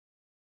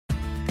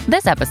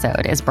This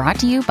episode is brought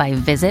to you by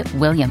Visit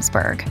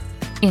Williamsburg.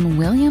 In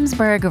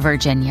Williamsburg,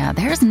 Virginia,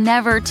 there's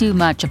never too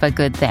much of a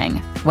good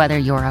thing. Whether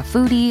you're a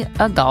foodie,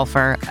 a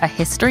golfer, a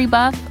history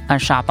buff, a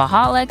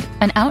shopaholic,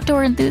 an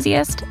outdoor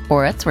enthusiast,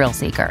 or a thrill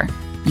seeker,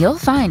 you'll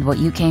find what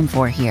you came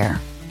for here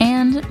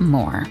and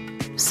more.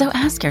 So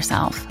ask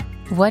yourself,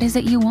 what is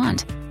it you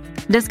want?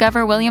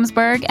 Discover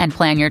Williamsburg and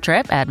plan your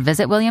trip at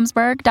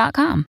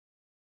visitwilliamsburg.com.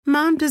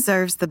 Mom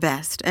deserves the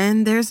best,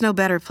 and there's no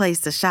better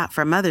place to shop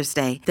for Mother's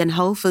Day than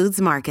Whole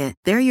Foods Market.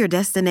 They're your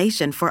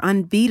destination for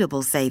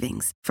unbeatable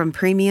savings, from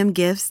premium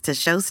gifts to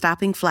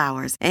show-stopping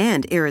flowers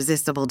and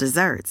irresistible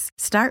desserts.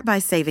 Start by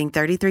saving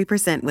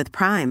 33% with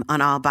Prime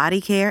on all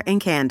body care and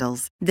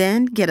candles.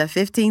 Then get a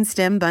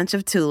 15-stem bunch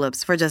of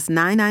tulips for just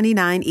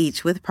 $9.99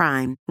 each with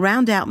Prime.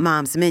 Round out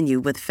Mom's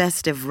menu with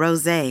festive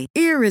rosé,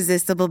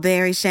 irresistible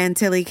berry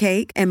chantilly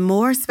cake, and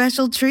more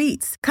special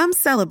treats. Come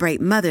celebrate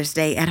Mother's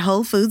Day at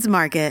Whole Foods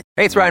Market.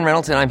 Hey, it's Ryan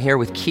Reynolds, and I'm here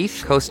with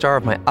Keith, co-star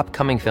of my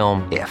upcoming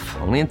film, If,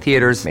 only in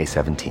theaters May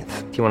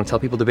 17th. Do you want to tell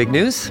people the big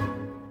news?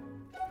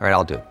 All right,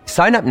 I'll do it.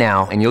 Sign up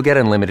now and you'll get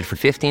unlimited for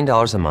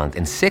 $15 a month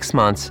and 6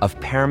 months of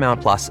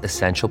Paramount Plus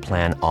Essential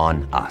Plan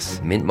on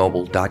us.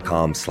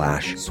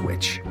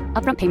 MintMobile.com/switch.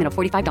 Upfront payment of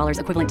 $45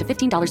 equivalent to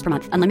 $15 per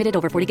month. Unlimited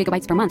over 40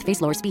 gigabytes per month.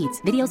 Face lower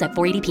speeds. Videos at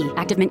 480p.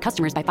 Active Mint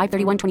customers by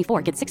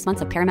 531.24 get 6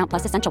 months of Paramount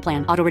Plus Essential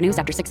Plan. Auto renews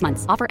after 6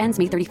 months. Offer ends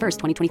May 31st,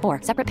 2024.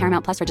 Separate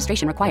Paramount Plus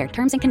registration required.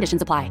 Terms and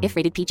conditions apply if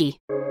rated PG.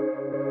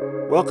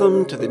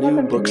 Welcome to the New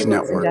Books in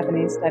Network.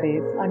 Japanese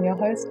Studies. I'm your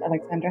host,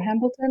 Alexandra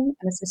Hambleton,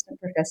 an assistant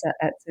professor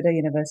at Tsuda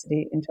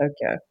University in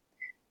Tokyo.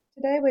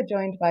 Today we're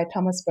joined by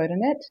Thomas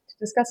Bodernet to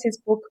discuss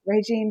his book,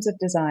 Regimes of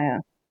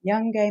Desire,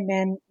 Young Gay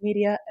Men,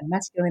 Media and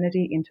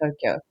Masculinity in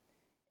Tokyo.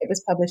 It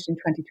was published in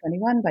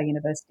 2021 by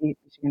University of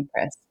Michigan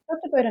Press.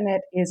 Dr.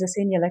 Bodernet is a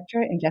senior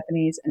lecturer in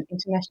Japanese and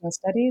International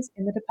Studies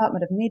in the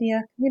Department of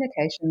Media,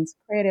 Communications,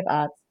 Creative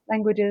Arts,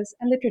 Languages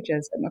and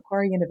Literatures at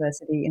Macquarie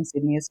University in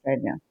Sydney,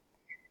 Australia.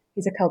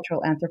 He's a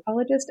cultural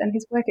anthropologist, and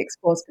his work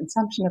explores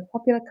consumption of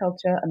popular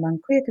culture among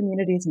queer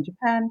communities in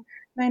Japan,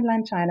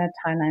 mainland China,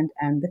 Thailand,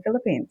 and the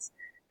Philippines.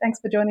 Thanks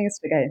for joining us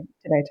today,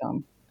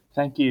 Tom.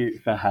 Thank you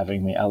for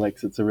having me,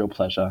 Alex. It's a real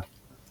pleasure.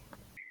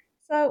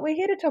 So we're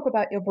here to talk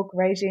about your book,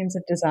 Regimes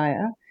of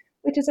Desire,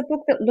 which is a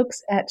book that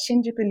looks at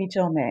Shinjuku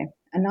Nichome,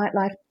 a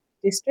nightlife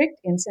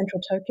district in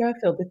central Tokyo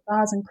filled with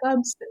bars and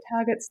clubs that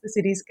targets the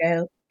city's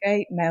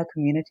gay male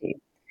community.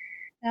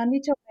 Now,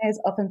 Nichome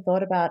is often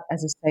thought about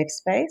as a safe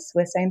space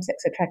where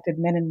same-sex attracted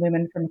men and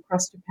women from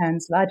across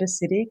Japan's largest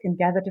city can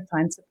gather to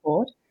find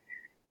support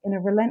in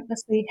a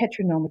relentlessly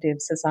heteronormative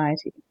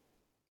society.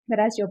 But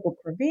as your book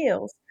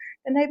reveals,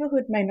 the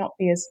neighbourhood may not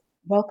be as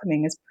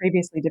welcoming as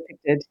previously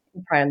depicted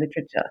in prior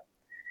literature.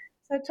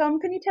 So, Tom,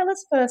 can you tell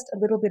us first a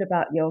little bit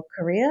about your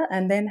career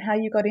and then how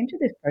you got into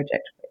this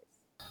project, please?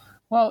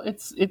 Well,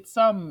 it's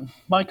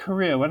my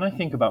career. When I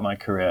think about my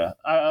career,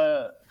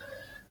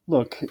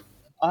 look,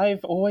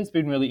 I've always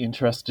been really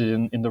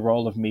interested in the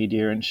role of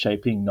media in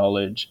shaping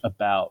knowledge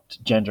about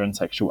gender and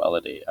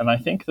sexuality. And I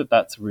think that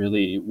that's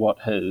really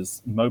what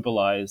has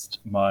mobilized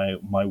my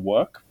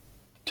work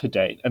to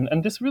date.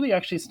 And this really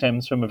actually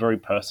stems from a very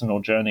personal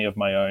journey of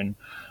my own,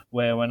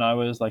 where when I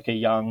was like a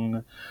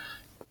young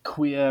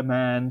queer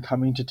man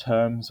coming to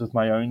terms with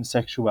my own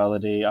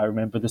sexuality, I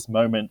remember this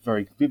moment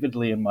very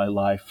vividly in my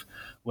life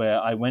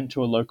where I went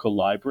to a local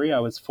library. I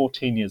was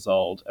 14 years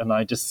old, and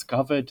I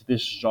discovered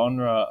this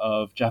genre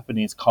of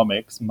Japanese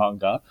comics,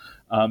 manga,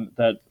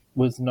 that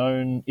is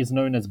known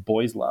as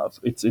boys' love.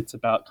 It's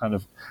about kind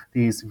of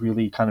these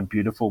really kind of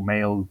beautiful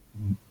male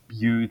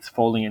youths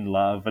falling in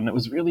love, and it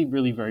was really,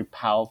 really very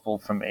powerful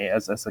for me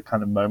as a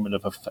kind of moment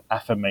of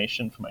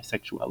affirmation for my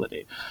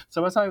sexuality.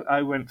 So as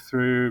I went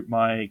through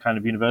my kind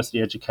of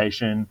university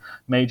education,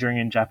 majoring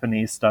in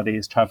Japanese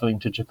studies, traveling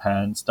to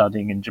Japan,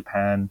 studying in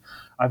Japan,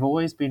 I've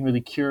always been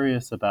really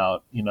curious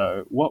about,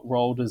 what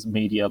role does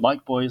media,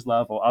 like boys'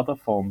 love or other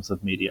forms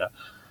of media,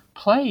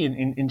 play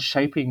in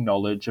shaping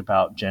knowledge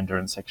about gender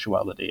and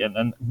sexuality.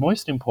 And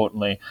most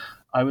importantly,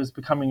 I was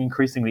becoming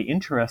increasingly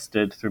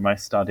interested through my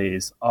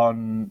studies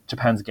on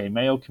Japan's gay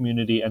male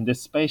community and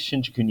this space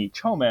Shinjuku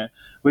Nichome,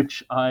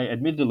 which I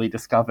admittedly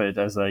discovered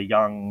as a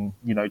young,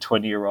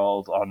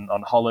 20-year-old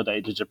on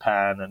holiday to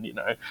Japan and,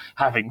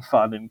 having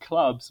fun in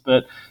clubs.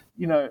 But,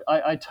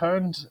 I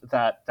turned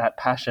that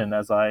passion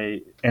as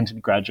I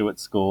entered graduate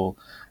school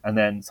and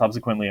then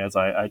subsequently as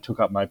I took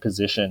up my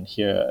position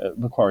here at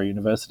Macquarie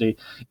University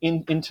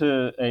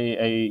into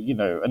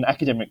an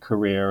academic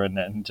career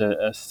and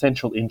a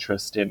central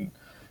interest in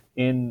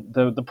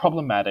the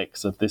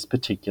problematics of this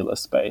particular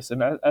space.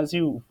 And as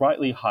you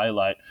rightly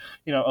highlight,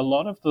 a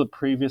lot of the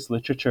previous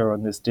literature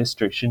on this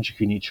district,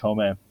 Shinjuku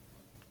Nichome,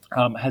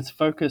 has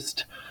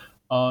focused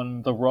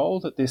on the role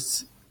that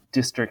this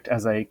district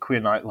as a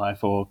queer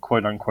nightlife or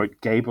quote-unquote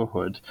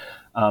gayborhood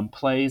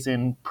plays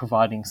in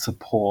providing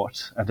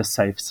support and a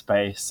safe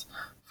space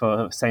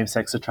for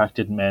same-sex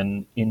attracted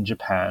men in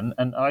Japan.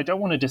 And I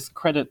don't want to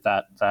discredit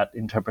that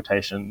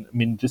interpretation. I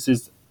mean, this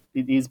is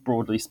it is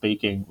broadly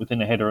speaking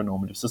within a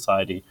heteronormative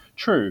society.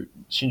 True,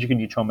 Shinjuku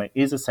New Chome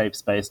is a safe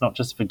space, not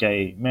just for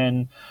gay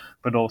men,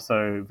 but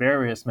also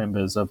various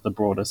members of the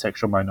broader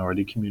sexual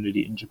minority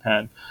community in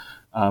Japan.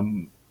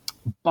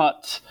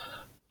 But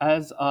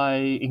as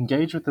I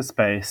engaged with the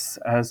space,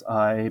 as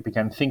I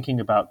began thinking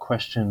about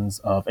questions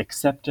of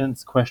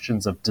acceptance,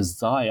 questions of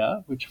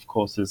desire, which of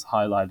course is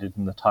highlighted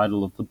in the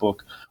title of the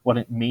book, what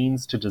it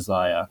means to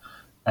desire,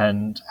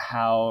 and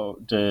how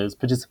does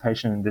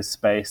participation in this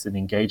space and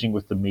engaging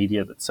with the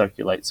media that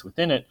circulates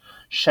within it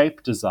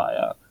shape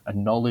desire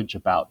and knowledge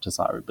about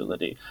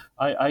desirability,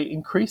 I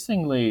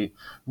increasingly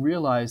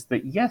realized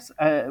that yes,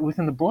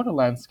 within the broader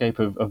landscape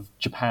of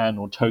Japan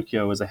or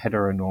Tokyo as a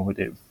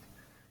heteronormative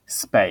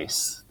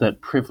space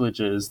that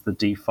privileges the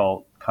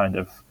default kind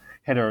of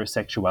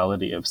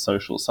heterosexuality of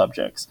social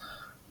subjects,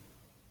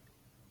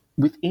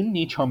 within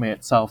Nichome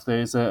itself,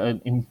 there's a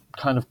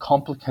kind of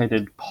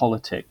complicated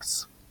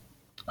politics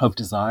of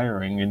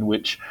desiring in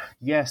which,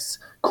 yes,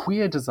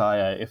 queer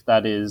desire, if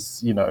that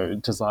is,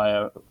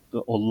 desire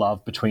or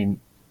love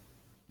between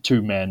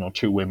two men or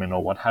two women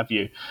or what have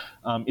you,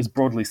 is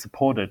broadly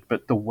supported.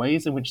 But the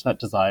ways in which that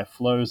desire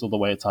flows or the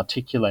way it's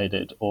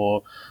articulated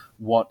or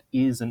what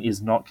is and is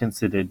not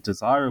considered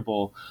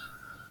desirable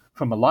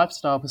from a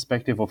lifestyle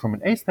perspective or from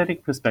an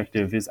aesthetic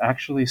perspective is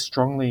actually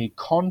strongly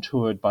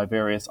contoured by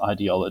various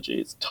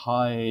ideologies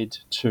tied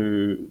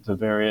to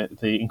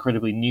the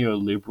incredibly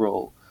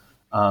neoliberal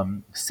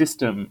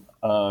system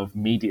of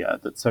media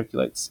that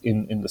circulates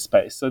in the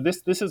space. So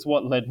this is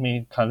what led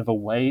me kind of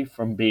away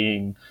from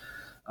being,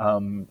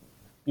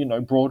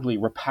 broadly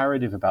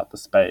reparative about the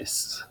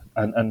space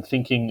and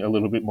thinking a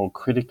little bit more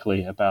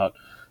critically about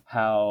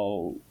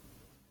how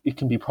it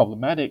can be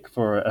problematic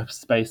for a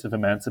space of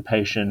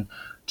emancipation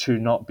to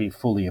not be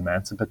fully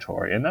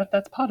emancipatory. And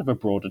that's part of a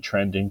broader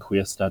trend in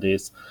queer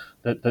studies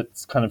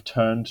that's kind of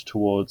turned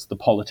towards the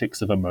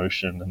politics of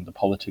emotion and the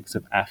politics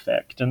of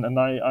affect. And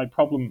I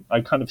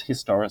kind of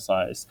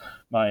historicize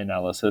my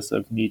analysis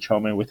of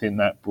Nichome within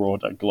that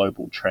broader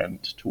global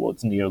trend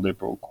towards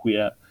neoliberal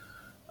queer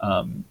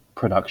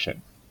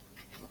production.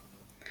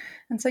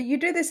 And so you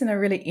do this in a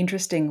really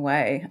interesting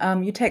way.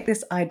 You take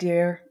this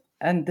idea,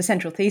 and the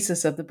central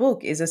thesis of the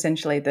book is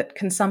essentially that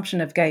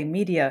consumption of gay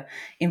media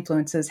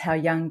influences how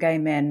young gay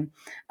men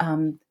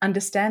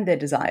understand their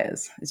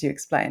desires, as you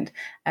explained.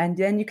 And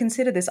then you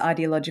consider this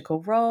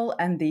ideological role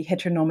and the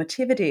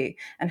heteronormativity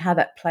and how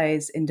that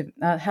plays in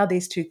how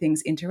these two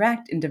things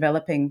interact in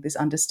developing this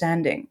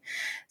understanding.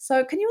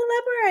 So can you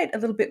elaborate a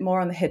little bit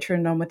more on the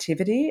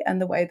heteronormativity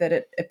and the way that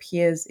it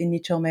appears in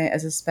Nichome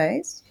as a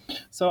space?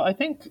 So I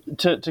think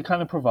to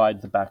kind of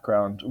provide the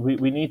background,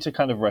 we need to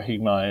kind of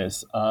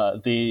recognize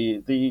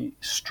the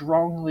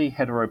strongly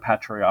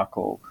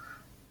heteropatriarchal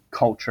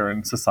culture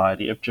and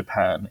society of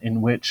Japan,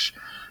 in which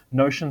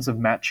notions of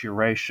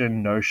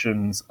maturation,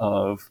 notions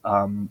of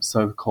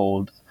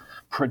so-called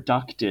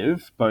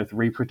productive, both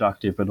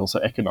reproductive but also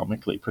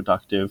economically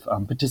productive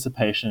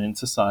participation in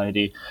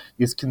society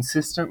is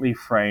consistently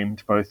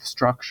framed both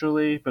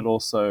structurally but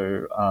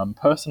also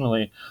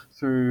personally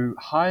through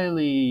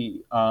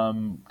highly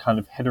kind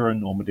of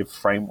heteronormative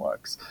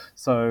frameworks.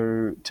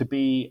 So to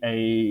be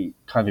a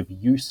kind of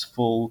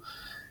useful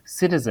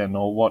citizen,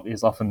 or what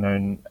is often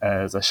known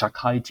as a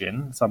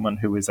shakaijin, someone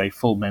who is a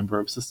full member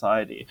of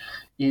society,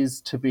 is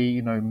to be,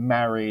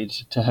 married,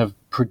 to have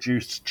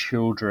produced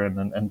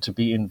children, and to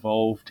be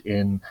involved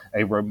in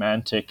a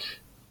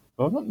romantic,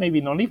 well,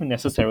 not even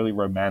necessarily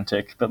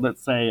romantic, but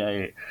let's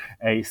say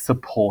a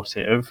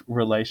supportive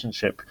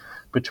relationship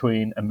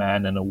between a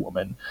man and a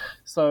woman.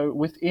 So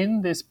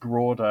within this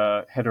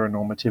broader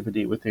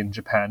heteronormativity within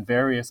Japan,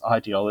 various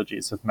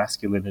ideologies of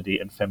masculinity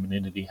and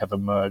femininity have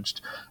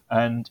emerged.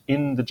 And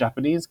in the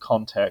Japanese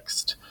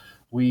context,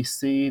 we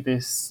see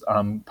this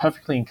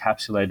perfectly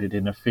encapsulated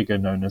in a figure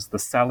known as the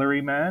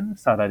salaryman,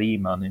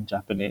 sarariman in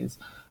Japanese,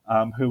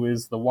 who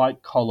is the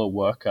white-collar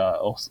worker,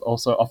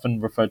 also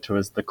often referred to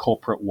as the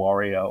corporate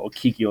warrior or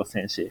kigyo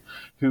senshi,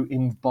 who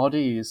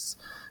embodies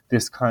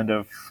this kind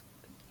of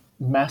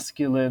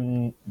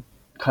masculine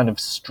kind of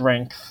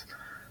strength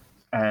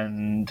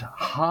and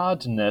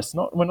hardness.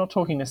 We're not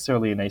talking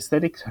necessarily in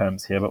aesthetic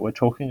terms here, but we're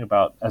talking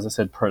about, as I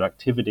said,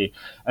 productivity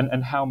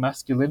and how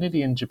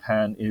masculinity in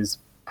Japan is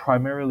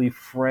primarily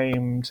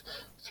framed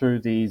through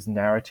these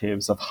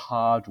narratives of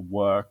hard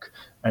work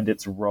and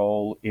its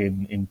role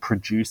in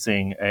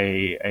producing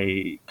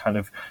a kind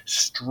of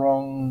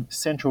strong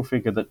central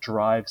figure that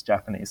drives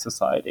Japanese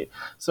society.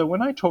 So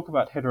when I talk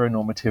about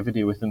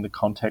heteronormativity within the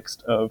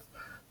context of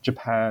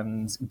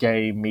Japan's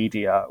gay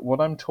media, what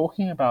I'm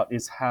talking about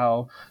is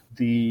how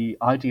the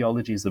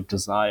ideologies of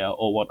desire,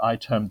 or what I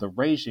term the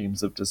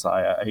regimes of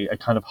desire, a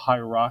kind of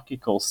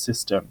hierarchical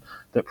system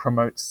that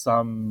promotes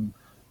some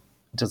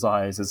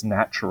desires as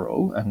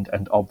natural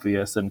and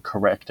obvious and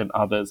correct, and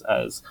others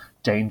as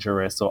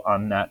dangerous or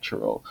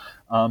unnatural,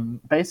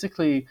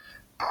 basically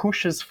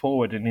pushes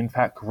forward and in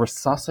fact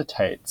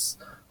resuscitates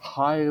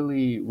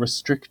highly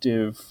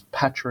restrictive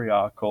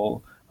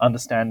patriarchal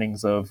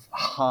understandings of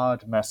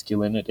hard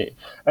masculinity.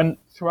 And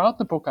throughout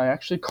the book, I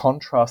actually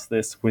contrast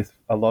this with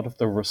a lot of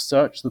the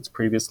research that's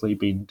previously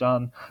been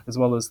done, as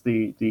well as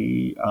the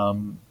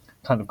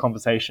kind of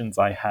conversations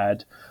I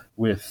had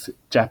with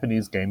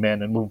Japanese gay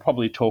men, and we'll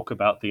probably talk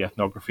about the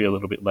ethnography a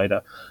little bit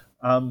later,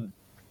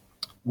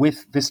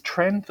 with this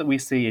trend that we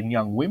see in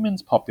young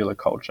women's popular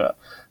culture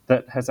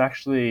that has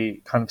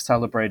actually kind of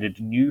celebrated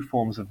new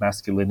forms of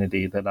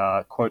masculinity that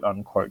are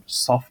quote-unquote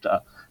softer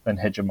than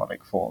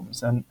hegemonic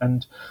forms.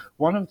 And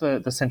one of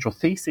the central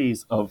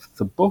theses of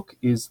the book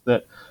is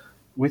that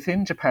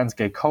within Japan's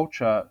gay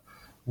culture,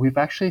 we've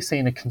actually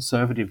seen a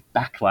conservative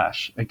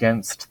backlash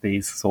against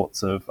these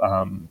sorts of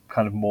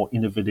kind of more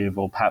innovative,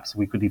 or perhaps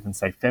we could even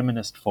say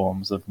feminist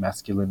forms of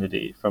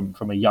masculinity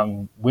from a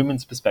young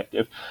women's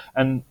perspective.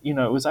 And, you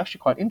know, it was actually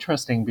quite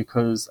interesting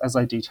because, as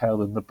I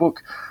detail in the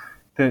book,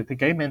 the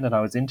gay men that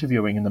I was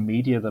interviewing and the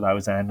media that I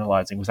was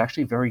analyzing was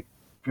actually very,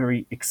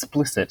 very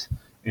explicit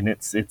in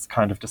its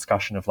kind of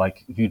discussion of,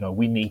 like, you know,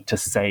 we need to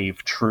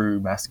save true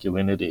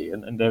masculinity.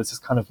 And there's this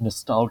kind of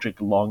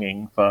nostalgic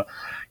longing for,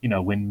 you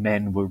know, when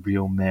men were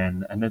real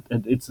men. And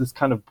it's this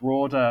kind of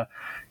broader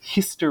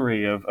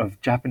history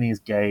of Japanese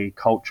gay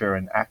culture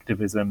and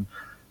activism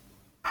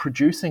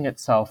producing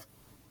itself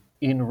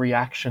in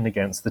reaction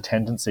against the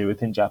tendency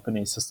within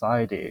Japanese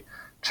society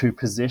to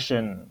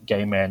position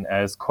gay men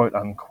as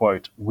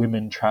quote-unquote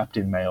women trapped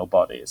in male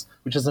bodies,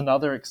 which is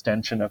another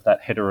extension of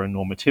that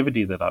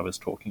heteronormativity that I was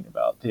talking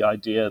about, the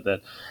idea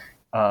that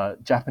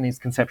Japanese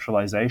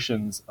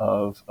conceptualizations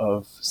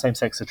of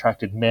same-sex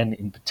attracted men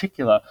in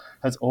particular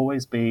has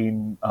always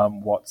been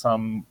what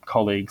some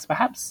colleagues,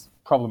 perhaps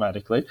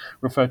problematically,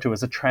 refer to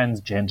as a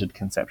transgendered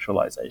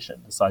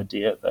conceptualization, this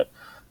idea that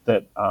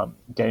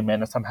gay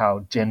men are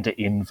somehow gender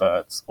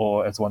inverts,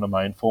 or, as one of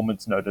my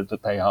informants noted,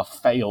 that they are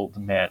failed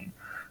men.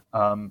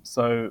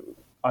 So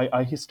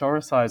I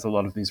historicize a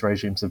lot of these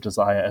regimes of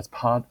desire as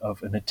part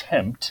of an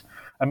attempt,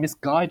 a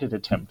misguided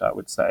attempt, I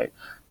would say,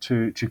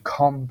 to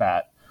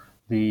combat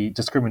the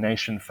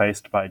discrimination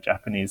faced by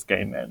Japanese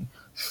gay men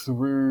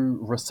through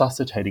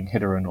resuscitating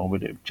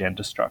heteronormative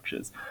gender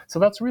structures. So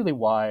that's really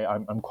why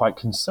I'm quite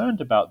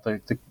concerned about the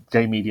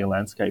gay media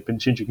landscape in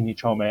Shinjuku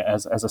 2 Chome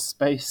as a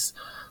space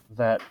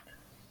that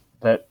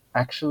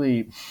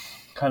actually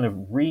kind of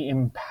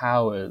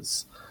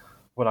re-empowers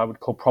what I would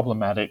call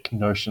problematic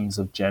notions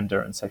of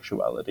gender and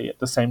sexuality, at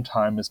the same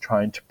time as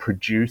trying to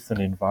produce an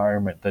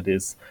environment that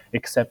is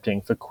accepting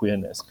for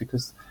queerness.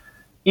 Because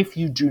if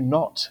you do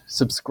not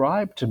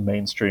subscribe to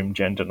mainstream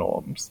gender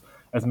norms,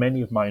 as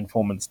many of my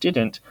informants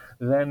didn't,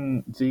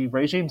 then the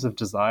regimes of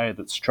desire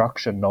that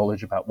structure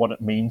knowledge about what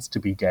it means to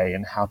be gay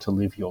and how to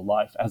live your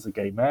life as a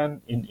gay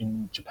man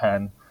in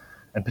Japan,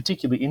 and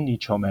particularly in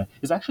Nichome,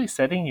 is actually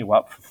setting you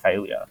up for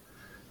failure.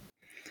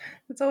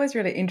 It's always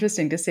really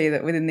interesting to see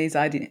that within these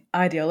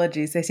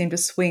ideologies, they seem to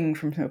swing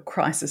from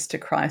crisis to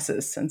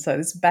crisis. And so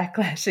this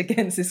backlash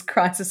against this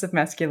crisis of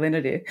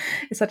masculinity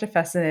is such a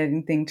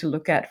fascinating thing to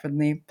look at from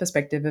the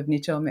perspective of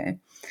Nichome.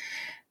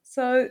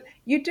 So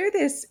you do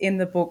this in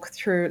the book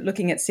through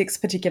looking at 6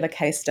 particular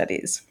case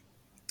studies.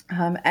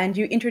 And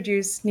you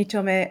introduce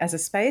Nichome as a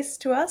space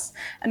to us,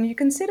 and you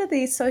consider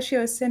the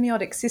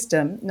socio-semiotic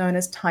system known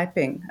as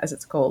typing, as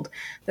it's called,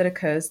 that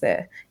occurs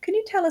there. Can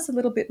you tell us a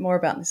little bit more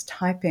about this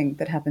typing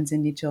that happens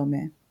in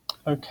Nichome?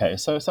 Okay,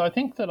 so I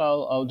think that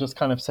I'll just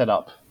kind of set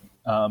up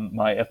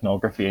my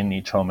ethnography in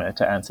Nichome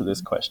to answer this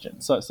question.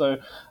 So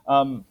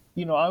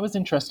you know, I was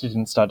interested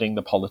in studying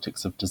the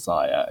politics of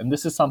desire, and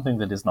this is something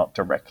that is not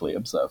directly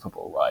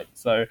observable, right?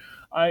 So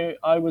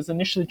I was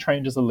initially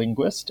trained as a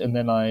linguist, and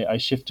then I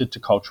shifted to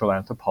cultural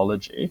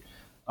anthropology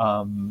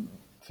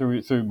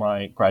through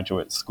my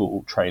graduate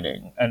school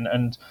training.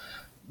 And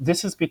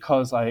this is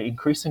because I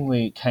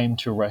increasingly came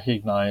to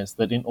recognize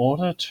that in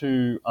order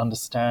to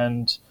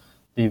understand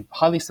the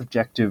highly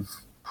subjective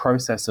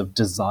process of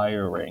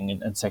desiring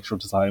and sexual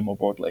desire more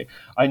broadly,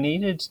 I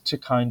needed to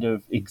kind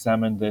of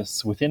examine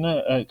this within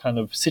a kind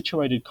of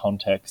situated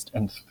context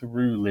and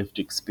through lived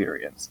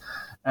experience.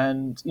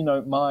 And, you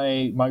know,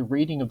 my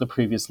reading of the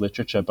previous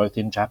literature, both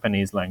in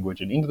Japanese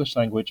language and English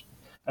language,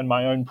 and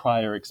my own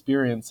prior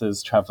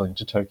experiences traveling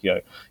to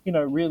Tokyo, you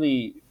know,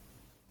 really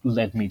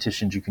led me to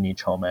Shinjuku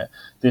 2 Chome.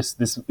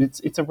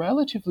 It's a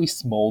relatively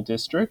small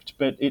district,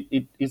 but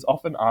it is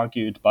often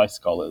argued by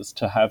scholars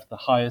to have the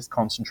highest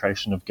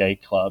concentration of gay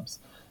clubs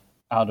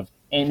out of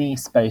any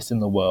space in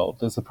the world.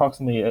 There's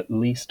approximately at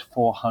least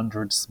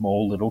 400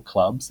 small little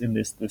clubs in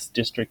this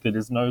district that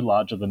is no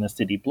larger than a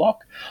city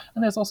block.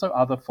 And there's also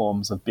other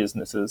forms of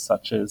businesses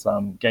such as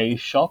gay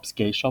shops,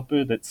 gay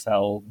shoppu, that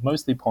sell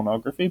mostly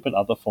pornography, but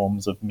other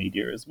forms of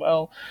media as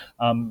well.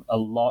 A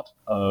lot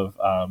of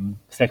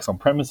sex on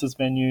premises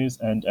venues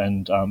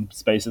and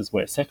spaces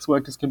where sex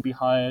workers can be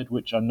hired,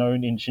 which are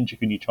known in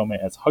Shinjuku 2 Chome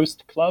as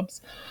host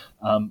clubs,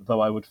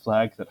 though I would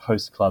flag that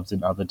host clubs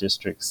in other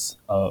districts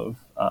of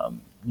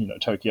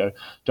Tokyo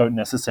don't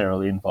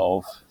necessarily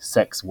involve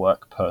sex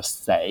work per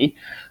se.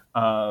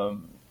 So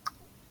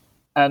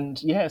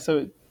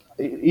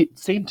it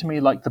seemed to me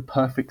like the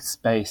perfect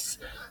space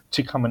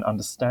to come and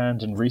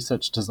understand and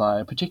research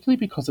desire, particularly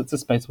because it's a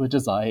space where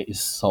desire is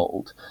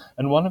sold.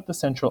 And one of the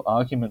central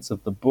arguments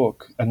of the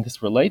book, and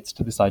this relates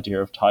to this idea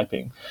of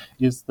typing,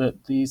 is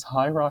that these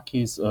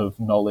hierarchies of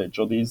knowledge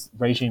or these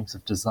regimes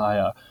of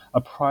desire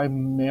are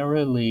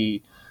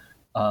primarily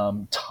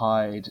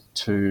tied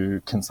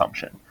to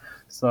consumption.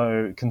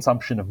 So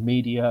consumption of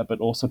media,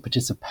 but also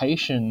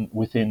participation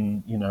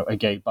within, a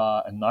gay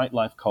bar and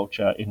nightlife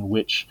culture in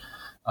which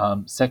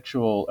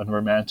sexual and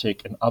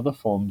romantic and other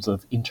forms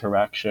of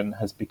interaction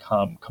has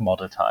become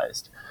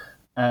commoditized.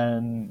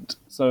 And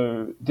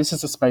so this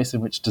is a space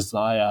in which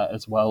desire,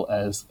 as well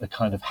as a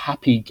kind of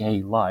happy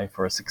gay life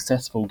or a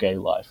successful gay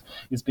life,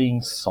 is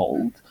being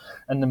sold.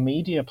 And the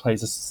media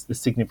plays a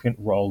significant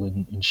role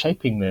in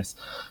shaping this.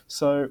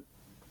 So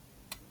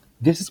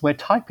this is where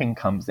typing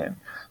comes in.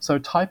 So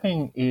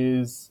typing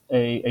is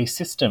a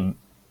system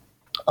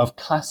of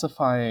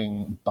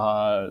classifying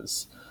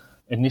bars.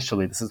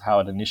 Initially, this is how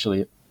it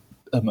initially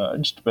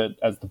emerged, but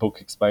as the book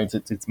explains,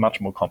 it's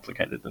much more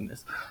complicated than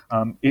this.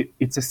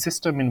 It's a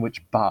system in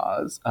which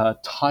bars are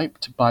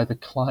typed by the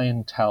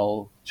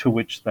clientele to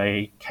which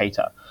they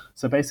cater.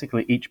 So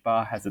basically, each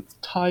bar has its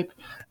type,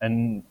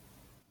 and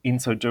in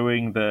so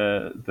doing,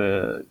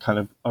 the kind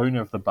of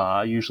owner of the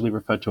bar, usually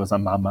referred to as a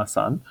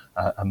mama-san,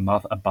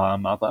 a bar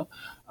mother,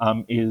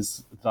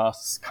 is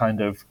thus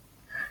kind of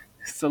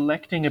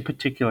selecting a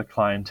particular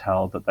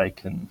clientele that they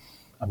can,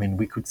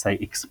 we could say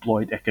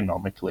exploit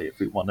economically if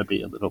we want to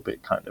be a little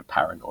bit kind of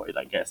paranoid,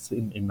 I guess,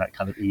 in that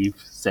kind of Eve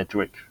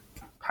Sedgwick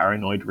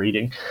paranoid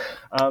reading.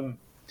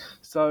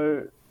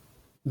 So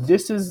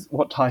this is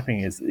what typing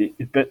is.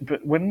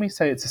 But when we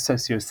say it's a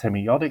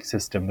socio-semiotic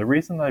system, the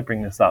reason I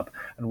bring this up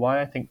and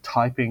why I think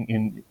typing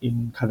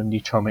in kind of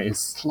Nichome is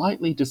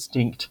slightly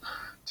distinct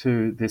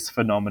to this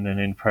phenomenon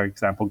in, for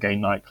example, gay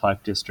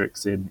nightlife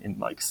districts in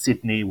like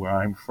Sydney, where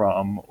I'm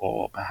from,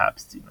 or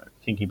perhaps,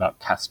 thinking about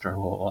Castro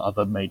or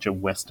other major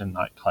Western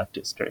nightlife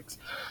districts,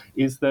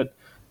 is that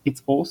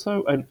it's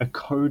also a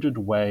coded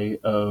way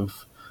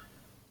of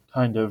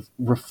kind of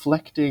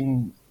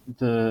reflecting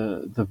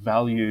the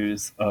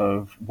values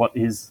of what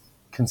is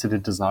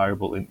considered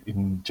desirable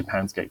in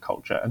Japan's gay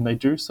culture. And they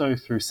do so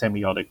through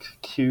semiotic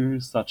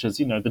cues, such as,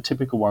 the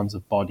typical ones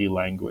of body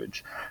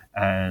language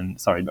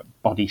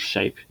body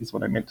shape is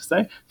what I meant to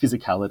say,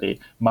 physicality,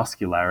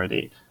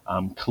 muscularity,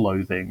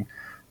 clothing,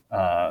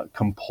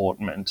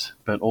 comportment,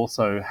 but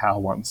also how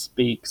one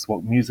speaks,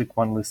 what music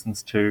one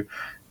listens to.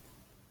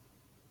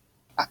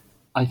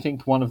 I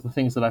think one of the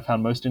things that I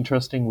found most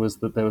interesting was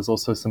that there was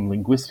also some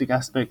linguistic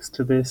aspects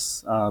to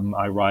this.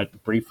 I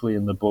write briefly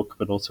in the book,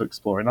 but also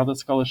explore in other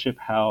scholarship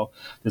how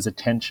there's a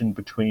tension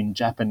between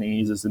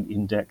Japanese as an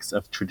index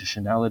of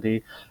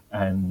traditionality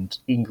and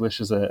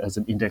English as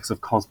an index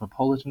of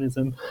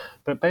cosmopolitanism.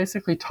 But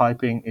basically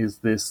typing is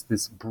this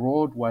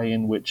broad way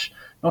in which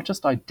not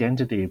just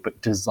identity,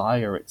 but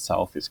desire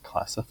itself is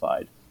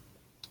classified.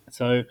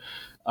 So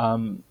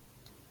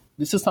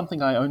this is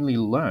something I only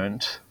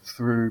learned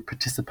through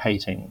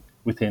participating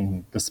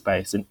within the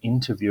space and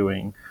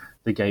interviewing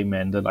the gay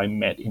men that I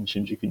met in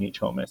Shinjuku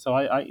Nichome. So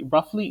I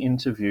roughly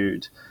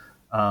interviewed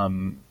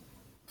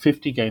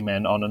 50 gay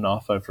men on and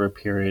off over a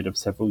period of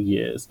several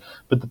years.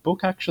 But the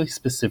book actually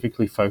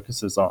specifically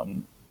focuses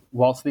on,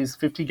 whilst these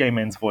 50 gay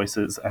men's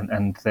voices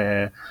and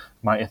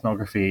my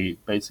ethnography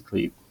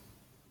basically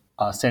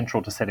are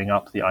central to setting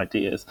up the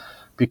ideas,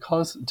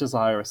 because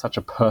desire is such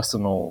a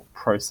personal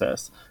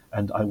process,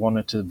 and I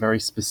wanted to very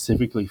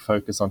specifically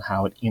focus on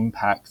how it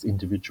impacts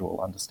individual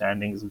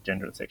understandings of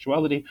gender and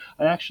sexuality,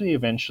 I actually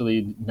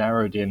eventually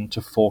narrowed in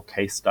to 4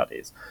 case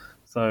studies.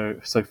 So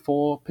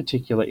 4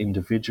 particular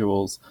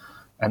individuals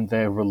and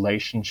their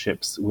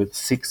relationships with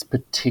 6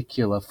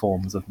 particular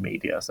forms of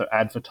media. So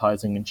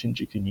advertising in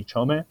Shinjuku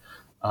Nichome,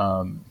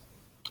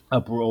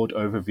 a broad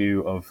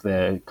overview of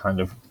their kind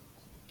of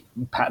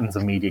patterns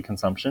of media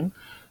consumption,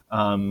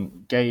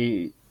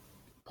 gay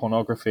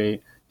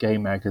pornography, gay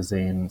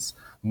magazines,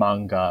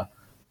 manga,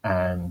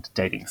 and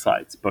dating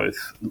sites,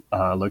 both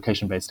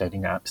location-based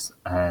dating apps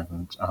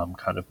and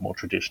kind of more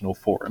traditional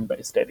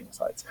forum-based dating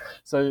sites.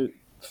 So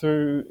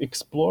through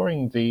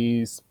exploring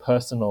these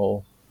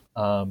personal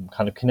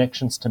kind of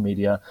connections to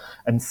media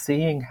and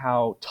seeing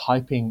how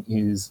typing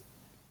is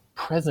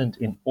present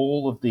in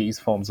all of these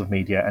forms of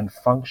media and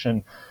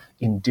function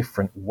in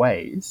different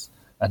ways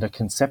and are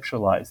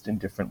conceptualized in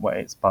different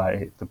ways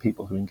by the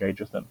people who engage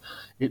with them,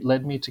 it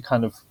led me to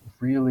kind of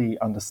really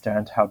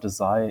understand how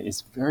desire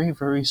is very,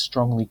 very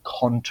strongly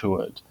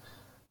contoured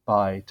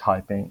by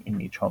typing in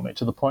Nichome,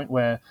 to the point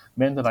where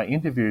men that I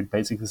interviewed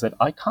basically said,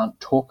 I can't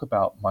talk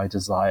about my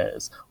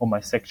desires or my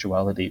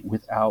sexuality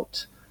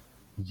without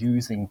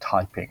using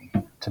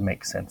typing to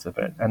make sense of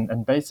it.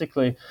 And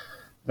basically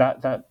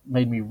that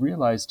made me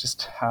realize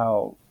just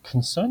how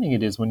concerning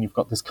it is when you've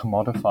got this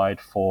commodified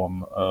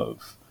form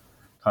of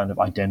kind of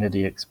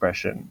identity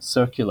expression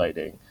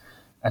circulating,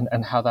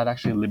 and how that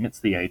actually limits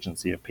the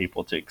agency of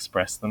people to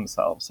express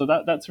themselves. So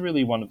that's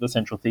really one of the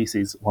central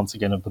theses, once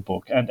again, of the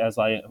book. And as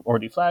I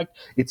already flagged,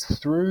 it's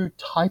through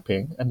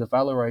typing and the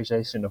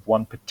valorization of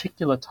one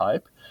particular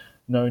type,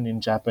 known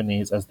in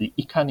Japanese as the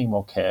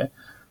ikanimoke,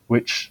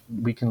 which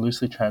we can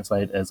loosely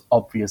translate as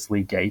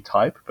obviously gay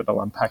type, but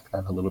I'll unpack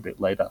that a little bit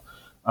later.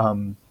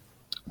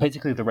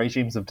 Basically, the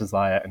regimes of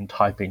desire and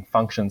typing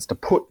functions to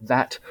put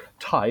that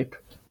type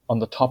on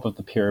the top of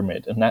the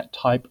pyramid, and that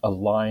type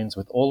aligns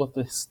with all of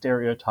the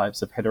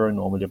stereotypes of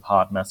heteronormative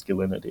hard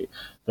masculinity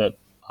that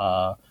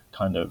are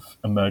kind of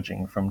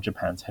emerging from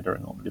Japan's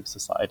heteronormative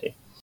society.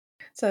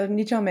 So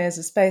Nichome as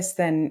a space,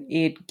 then,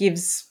 it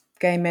gives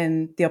gay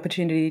men the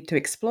opportunity to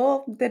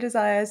explore their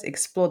desires,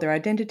 explore their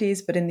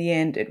identities, but in the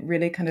end, it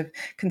really kind of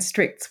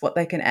constricts what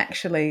they can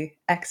actually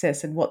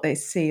access and what they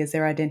see as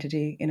their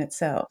identity in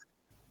itself.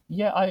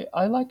 Yeah,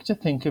 I like to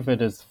think of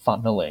it as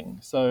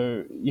funneling.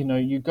 So,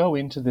 you go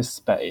into this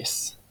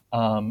space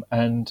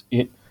and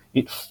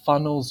it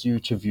funnels you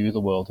to view the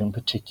world in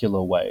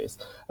particular ways.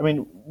 I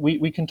mean,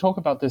 we can talk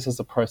about this as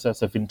a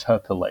process of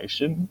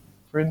interpolation,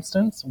 for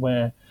instance,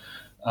 where,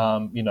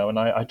 and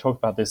I talk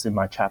about this in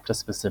my chapter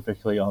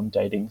specifically on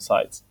dating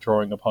sites,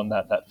 drawing upon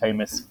that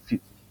famous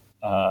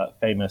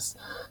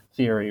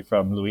theory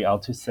from Louis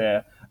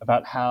Althusser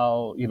about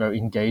how,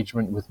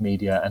 engagement with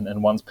media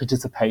and one's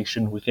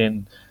participation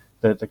within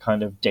the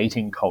kind of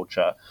dating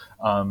culture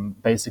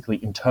basically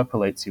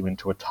interpolates you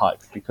into a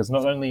type, because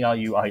not only are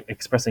you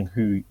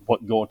expressing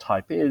what your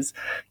type is,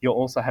 you're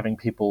also having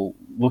people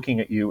looking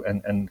at you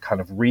and kind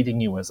of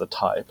reading you as a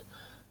type.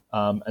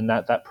 And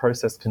that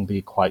process can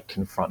be quite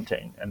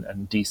confronting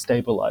and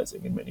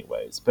destabilizing in many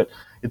ways. But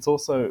it's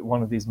also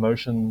one of these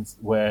motions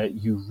where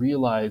you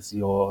realize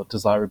your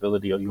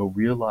desirability, or you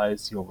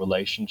realize your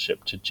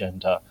relationship to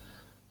gender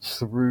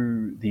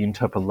through the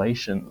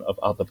interpolation of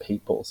other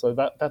people. So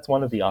that's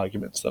one of the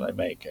arguments that I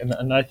make.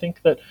 And I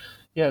think that,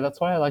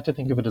 that's why I like to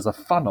think of it as a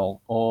funnel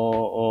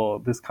or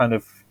this kind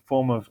of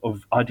form of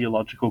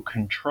ideological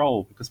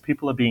control, because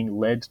people are being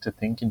led to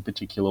think in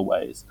particular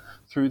ways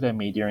through their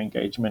media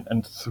engagement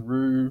and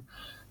through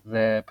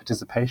their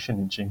participation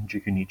in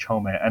Shinjuku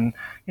Nichome. And,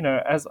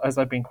 as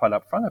I've been quite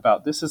upfront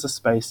about, this is a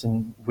space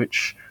in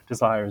which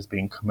desire is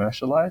being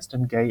commercialized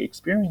and gay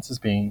experience is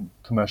being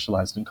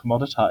commercialized and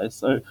commoditized.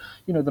 So,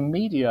 the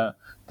media,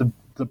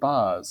 the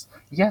bars,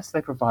 yes,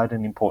 they provide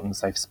an important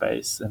safe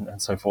space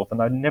and so forth.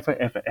 And I never,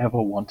 ever,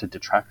 ever want to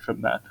detract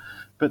from that.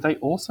 But they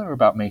also are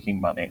about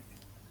making money.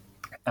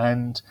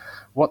 And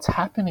what's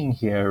happening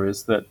here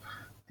is that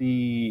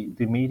the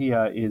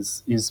media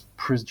is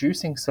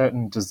producing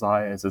certain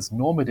desires as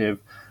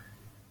normative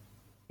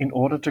in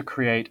order to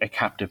create a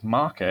captive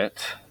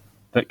market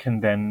that can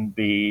then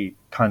be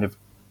kind of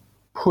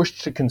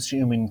pushed to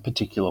consume in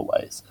particular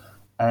ways.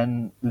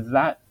 And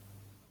that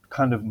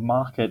kind of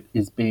market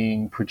is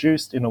being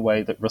produced in a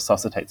way that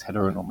resuscitates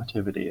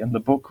heteronormativity. And the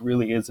book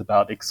really is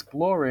about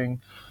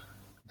exploring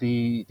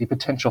the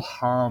potential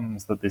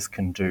harms that this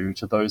can do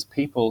to those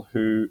people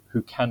who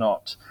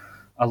cannot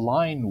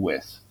align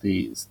with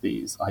these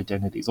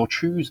identities or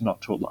choose not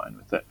to align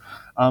with it.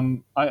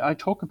 I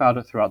talk about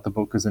it throughout the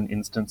book as an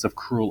instance of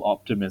cruel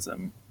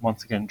optimism,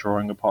 once again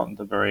drawing upon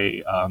the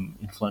very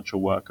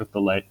influential work of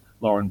the late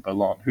Laurent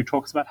Berlant, who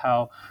talks about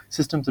how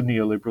systems of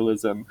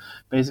neoliberalism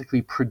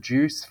basically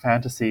produce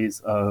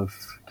fantasies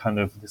of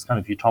this kind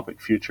of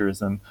utopic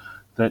futurism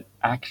that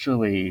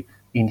actually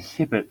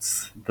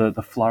inhibits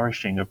the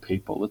flourishing of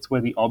people. It's where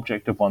the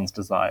object of one's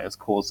desires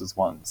causes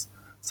one's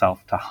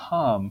self to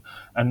harm.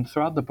 And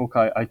throughout the book,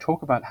 I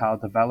talk about how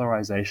the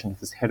valorization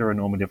of this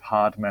heteronormative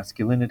hard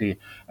masculinity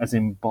as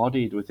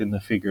embodied within the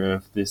figure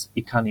of this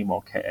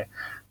ikanimoke,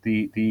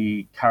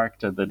 the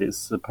character that is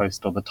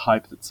supposed, or the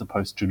type that's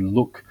supposed to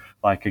look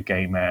like a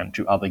gay man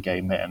to other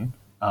gay men,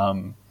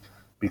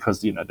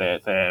 because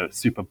they're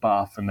super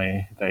buff and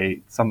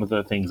they some of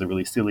the things are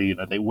really silly.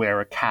 They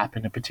wear a cap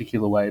in a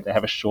particular way. They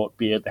have a short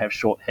beard. They have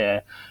short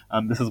hair.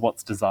 This is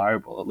what's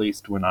desirable, at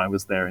least when I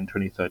was there in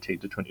 2013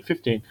 to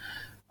 2015.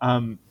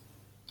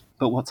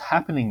 But what's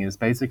happening is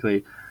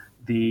basically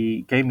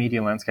the gay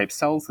media landscape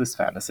sells this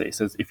fantasy.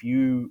 Says if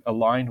you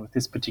align with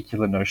this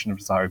particular notion of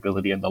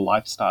desirability and the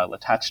lifestyle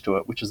attached to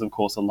it, which is of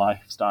course a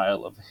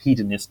lifestyle of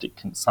hedonistic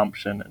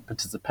consumption and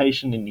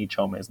participation in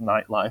Nichome's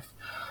nightlife,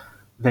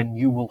 then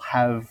you will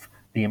have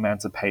the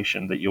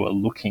emancipation that you are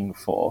looking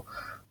for.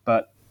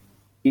 But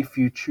if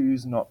you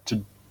choose not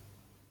to,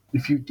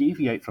 if you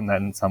deviate from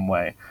that in some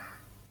way,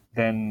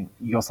 then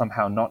you're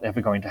somehow not ever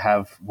going to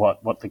have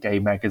what the gay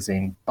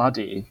magazine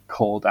Buddy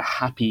called a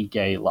happy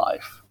gay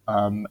life.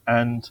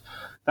 And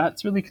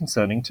that's really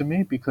concerning to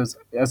me, because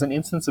as an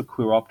instance of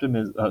cruel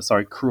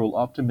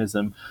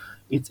optimism,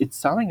 it's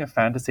selling a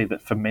fantasy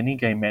that for many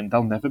gay men,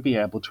 they'll never be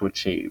able to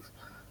achieve.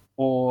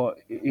 Or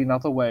in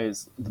other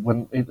ways,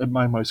 at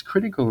my most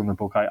critical in the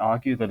book, I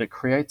argue that it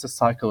creates a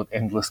cycle of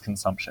endless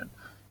consumption,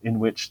 in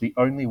which the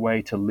only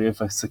way to live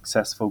a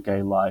successful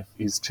gay life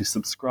is to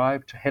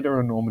subscribe to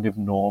heteronormative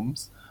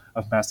norms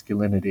of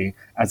masculinity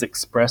as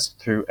expressed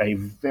through a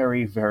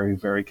very, very,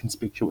 very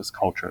conspicuous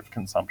culture of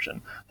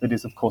consumption that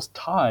is, of course,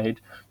 tied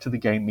to the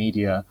gay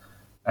media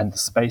and the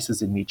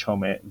spaces in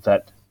Nichome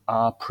that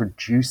are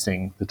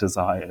producing the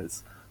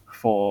desires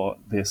for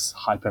this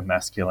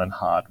hyper-masculine,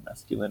 hard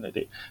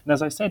masculinity. And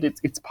as I said,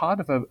 it's part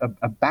of a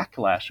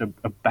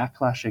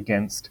backlash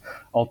against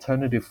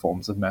alternative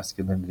forms of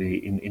masculinity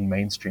in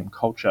mainstream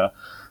culture.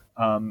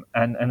 And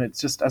it's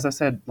just, as I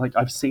said, like,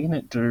 I've seen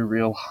it do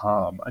real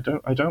harm.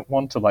 I don't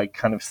want to like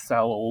kind of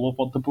sell all of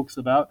what the book's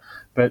about,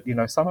 but you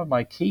know, some of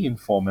my key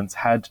informants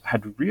had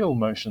real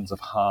notions of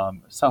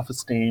harm,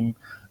 self-esteem,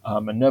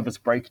 a nervous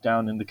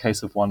breakdown in the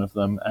case of one of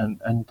them,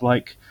 and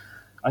like,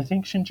 I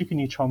think Shinjuku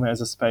Nichome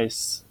as a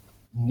space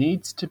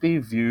needs to be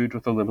viewed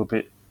with a little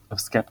bit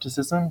of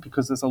skepticism,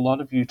 because there's a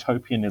lot of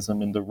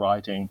utopianism in the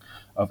writing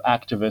of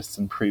activists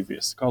and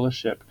previous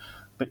scholarship.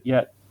 But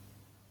yet,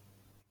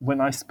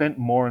 when I spent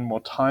more and more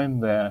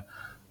time there,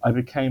 I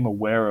became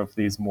aware of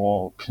these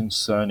more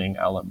concerning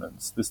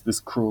elements, this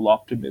cruel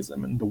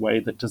optimism and the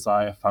way that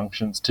desire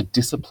functions to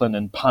discipline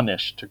and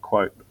punish, to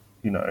quote,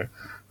 you know,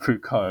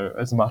 Foucault,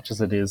 as much as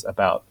it is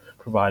about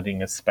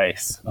providing a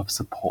space of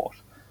support.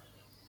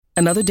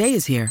 Another day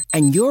is here,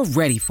 and you're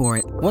ready for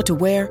it. What to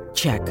wear?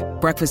 Check.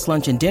 Breakfast,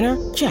 lunch, and dinner?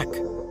 Check.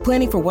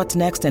 Planning for what's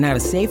next and how to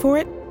save for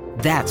it?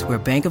 That's where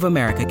Bank of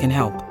America can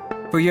help.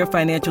 For your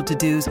financial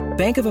to-dos,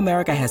 Bank of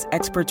America has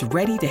experts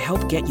ready to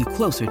help get you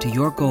closer to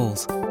your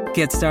goals.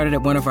 Get started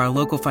at one of our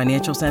local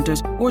financial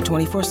centers or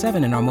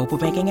 24/7 in our mobile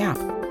banking app.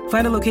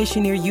 Find a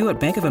location near you at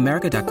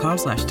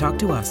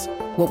bankofamerica.com/talktous.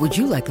 What would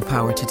you like the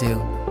power to do?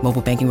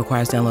 Mobile banking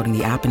requires downloading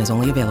the app and is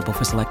only available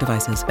for select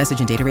devices. Message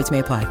and data rates may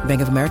apply.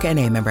 Bank of America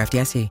NA, member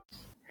FDIC.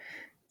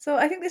 So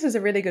I think this is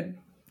a really good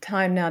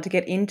time now to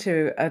get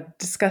into a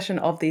discussion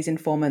of these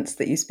informants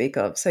that you speak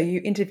of. So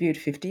you interviewed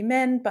 50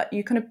 men, but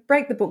you kind of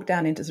break the book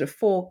down into sort of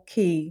 4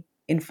 key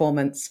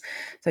informants.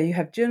 So you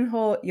have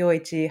Junho,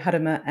 Yoichi,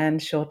 Haruma, and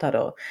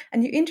Shotaro.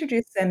 And you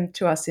introduced them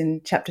to us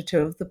in chapter 2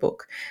 of the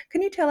book.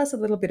 Can you tell us a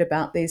little bit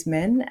about these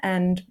men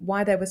and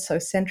why they were so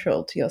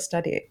central to your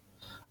study?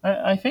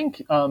 I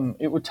think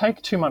it would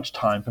take too much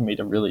time for me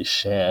to really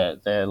share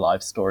their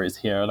life stories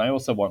here, and I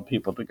also want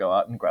people to go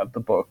out and grab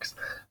the books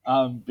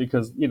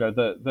because, you know,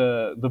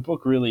 the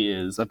book really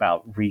is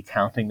about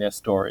recounting their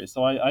stories.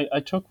 So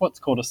I took what's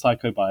called a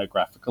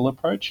psychobiographical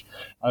approach.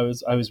 I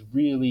was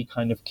really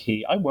kind of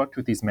key. I worked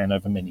with these men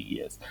over many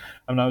years,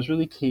 and I was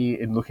really key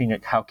in looking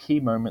at how key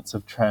moments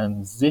of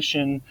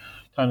transition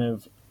kind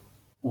of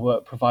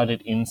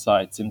provided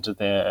insights into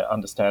their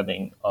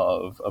understanding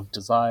of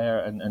desire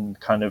and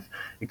kind of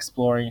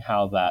exploring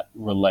how that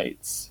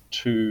relates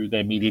to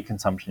their media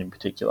consumption in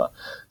particular.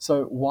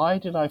 So why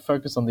did I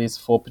focus on these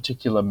 4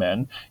 particular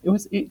men?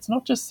 It's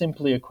not just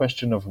simply a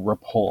question of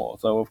rapport,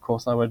 though of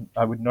course I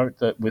would note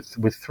that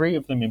with 3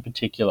 of them in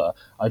particular,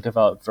 I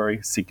developed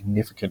very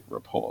significant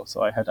rapport.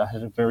 So I had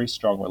a very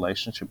strong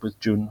relationship with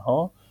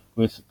Junho,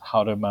 with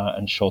Haruma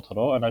and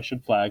Shotaro, and I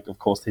should flag, of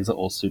course, these are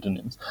all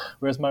pseudonyms.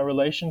 Whereas my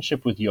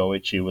relationship with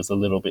Yoichi was a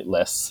little bit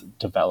less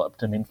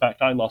developed, and in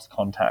fact, I lost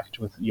contact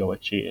with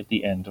Yoichi at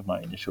the end of my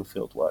initial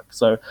fieldwork.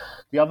 So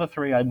the other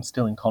 3 I'm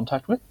still in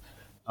contact with,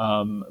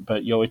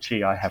 but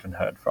Yoichi I haven't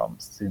heard from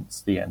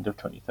since the end of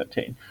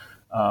 2013.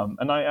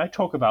 And I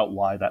talk about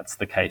why that's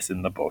the case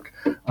in the book.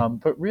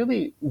 But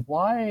really,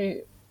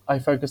 why I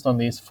focused on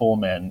these 4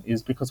 men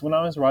is because when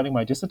I was writing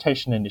my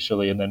dissertation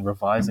initially and then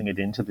revising it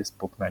into this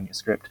book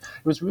manuscript,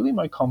 it was really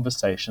my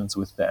conversations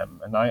with them.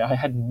 And I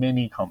had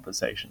many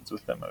conversations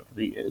with them over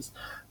the years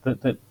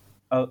that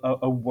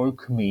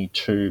awoke me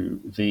to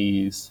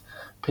these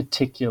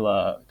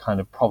particular kind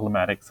of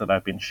problematics that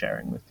I've been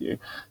sharing with you.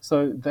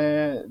 So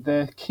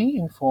they're key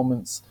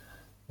informants,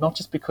 not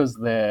just because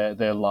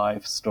their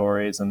life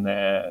stories and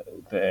their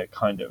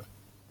kind of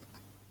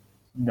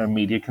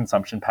media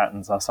consumption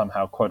patterns are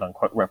somehow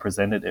quote-unquote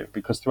representative,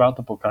 because throughout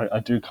the book I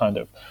do kind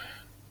of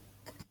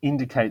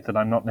indicate that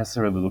I'm not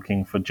necessarily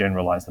looking for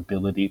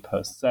generalizability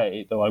per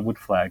se, though I would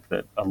flag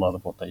that a lot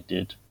of what they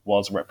did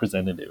was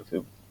representative,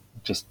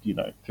 just,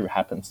 through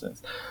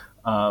happenstance,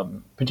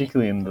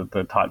 particularly in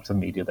the types of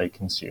media they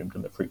consumed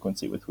and the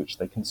frequency with which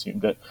they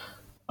consumed it.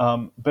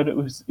 But it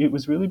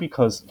was really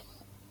because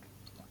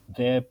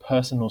their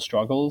personal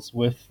struggles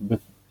with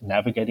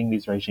navigating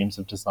these regimes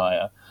of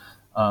desire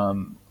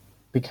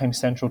became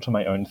central to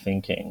my own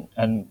thinking.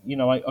 And,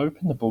 I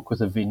opened the book with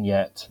a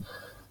vignette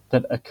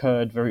that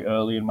occurred very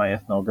early in my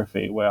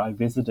ethnography, where I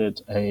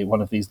visited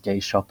one of these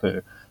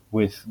geishapu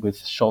with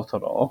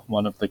Shotaro,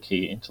 one of the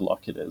key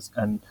interlocutors,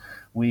 and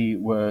we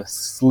were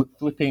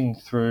flipping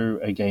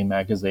through a gay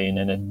magazine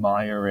and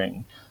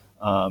admiring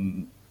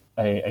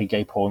a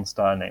gay porn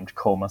star named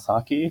Ko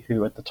Masaki,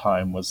 who at the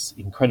time was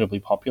incredibly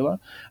popular.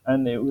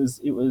 And it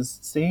was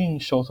seeing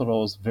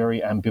Shotaro's very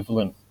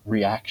ambivalent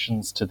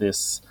reactions to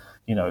this,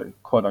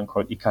 quote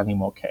unquote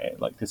ikanimoke,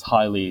 like this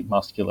highly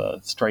muscular,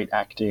 straight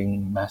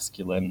acting,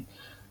 masculine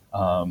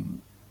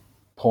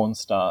porn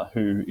star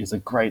who is a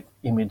great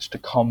image to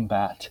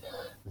combat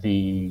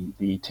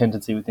the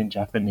tendency within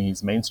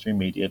Japanese mainstream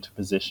media to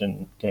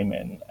position gay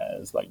men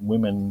as like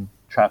women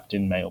trapped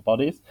in male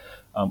bodies,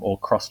 or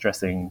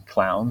cross-dressing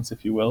clowns,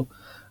 if you will.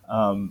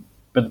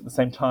 But at the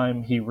same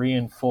time, he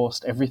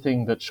reinforced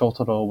everything that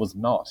Shotaro was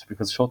not,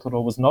 because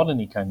Shotaro was not an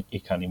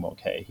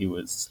ikanimoke. He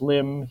was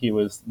slim, he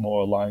was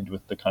more aligned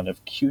with the kind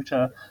of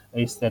cuter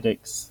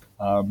aesthetics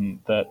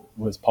that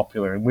was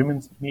popular in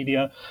women's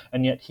media,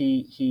 and yet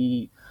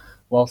he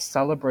while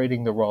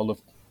celebrating the role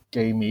of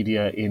gay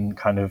media in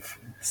kind of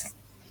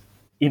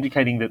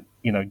indicating that,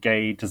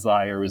 gay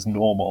desire is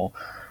normal,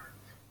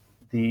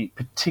 the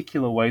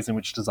particular ways in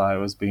which desire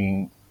was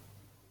being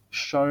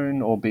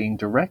shown or being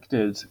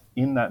directed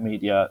in that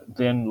media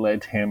then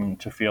led him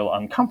to feel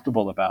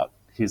uncomfortable about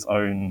his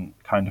own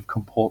kind of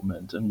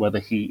comportment and whether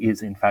he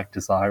is in fact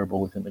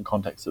desirable within the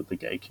context of the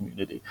gay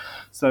community.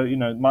 So,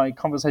 my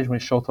conversation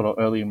with Shotaro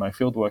early in my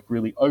fieldwork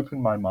really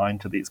opened my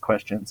mind to these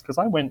questions, because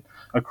I went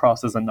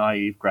across as a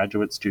naive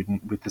graduate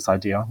student with this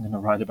idea, I'm going to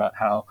write about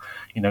how,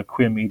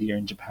 queer media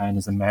in Japan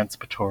is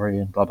emancipatory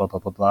and blah, blah, blah,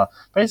 blah, blah,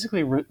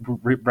 basically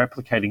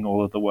replicating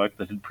all of the work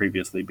that had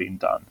previously been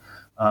done.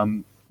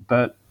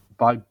 But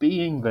by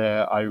being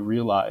there, I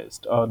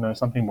realized, oh no,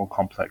 something more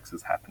complex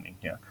is happening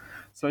here.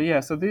 So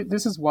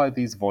this is why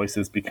these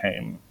voices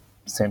became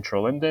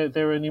central. And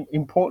there are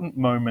important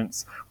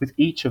moments with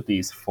each of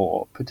these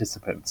four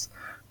participants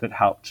that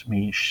helped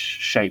me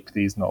shape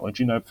these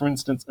knowledge. For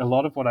instance, a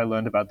lot of what I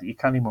learned about the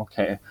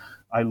ikanimoke,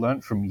 I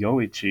learned from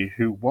Yoichi,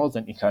 who was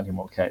an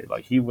ikanimoke.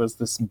 Like, he was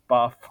this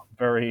buff,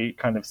 very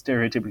kind of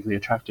stereotypically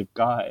attractive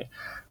guy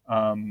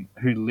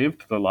who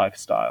lived the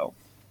lifestyle.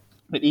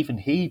 But even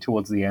he,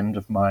 towards the end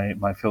of my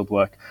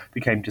fieldwork,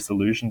 became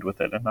disillusioned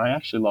with it. And I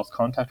actually lost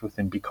contact with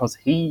him because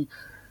he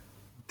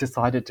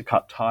decided to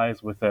cut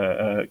ties with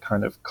a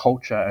kind of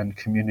culture and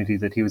community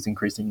that he was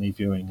increasingly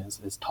viewing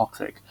as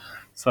toxic.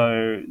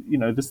 So,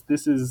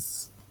 this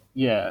is,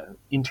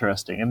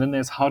 interesting. And then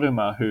there's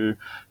Haruma, who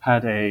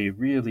had a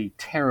really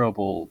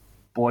terrible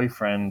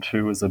boyfriend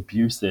who was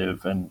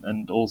abusive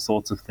and all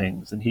sorts of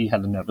things. And he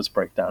had a nervous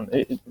breakdown.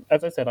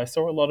 As I said, I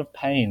saw a lot of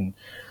pain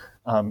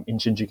in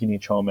Shinjuku ni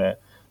Chome,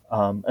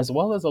 as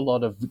well as a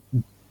lot of,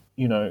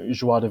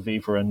 joie de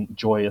vivre and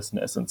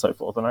joyousness and so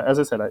forth. And as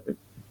I said,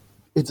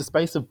 it's a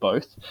space of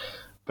both,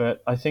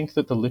 but I think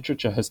that the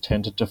literature has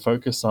tended to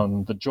focus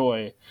on the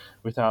joy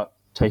without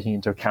taking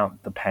into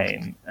account the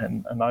pain.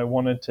 And I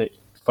wanted to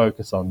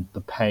focus on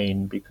the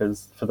pain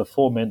because for the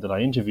four men that I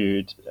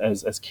interviewed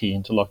as key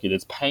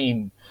interlocutors,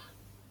 pain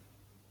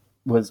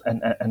was,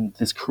 and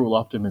this cruel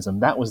optimism,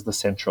 that was the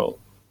central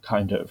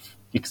kind of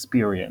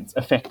experience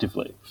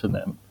effectively for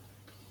them.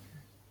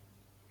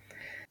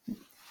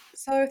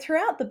 So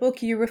throughout the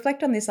book, you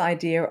reflect on this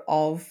idea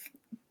of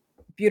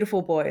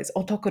beautiful boys,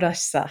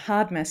 otokorashisa,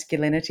 hard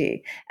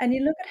masculinity, and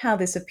you look at how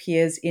this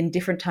appears in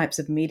different types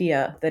of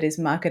media that is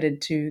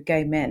marketed to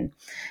gay men.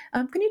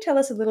 Can you tell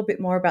us a little bit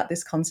more about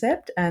this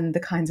concept and the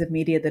kinds of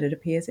media that it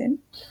appears in?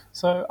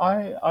 So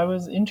I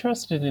was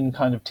interested in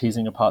kind of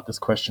teasing apart this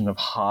question of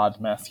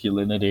hard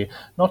masculinity,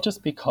 not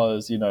just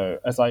because,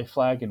 as I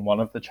flag in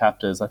one of the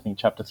chapters, I think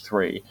chapter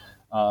 3,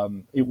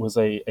 it was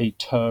a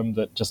term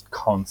that just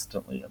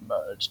constantly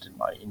emerged in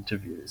my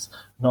interviews,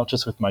 not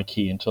just with my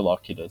key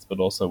interlocutors, but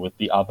also with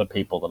the other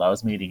people that I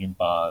was meeting in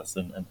bars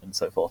and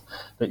so forth,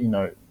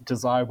 that,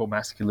 desirable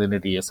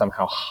masculinity is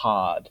somehow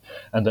hard,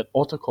 and that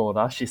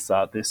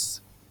otokorashisa,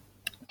 this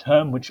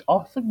term which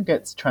often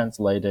gets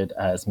translated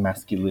as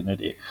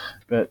masculinity,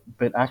 but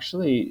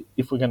actually,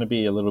 if we're going to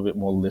be a little bit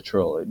more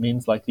literal, it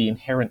means like the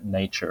inherent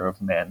nature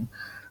of men,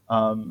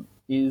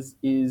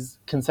 is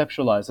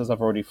conceptualized, as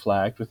I've already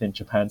flagged, within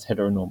Japan's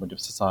heteronormative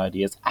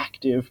society as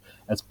active,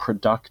 as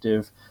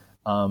productive,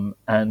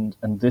 and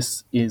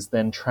this is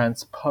then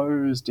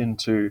transposed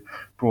into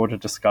broader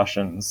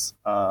discussions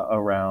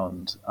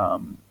around,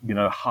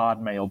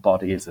 hard male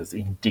bodies as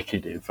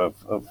indicative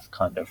of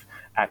kind of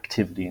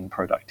activity and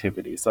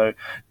productivity. So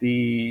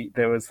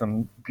there was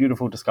some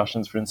beautiful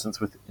discussions, for instance,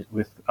 with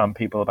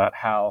people about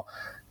how,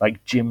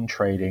 like, gym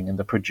trading and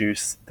the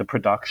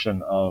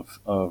production of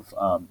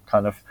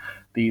kind of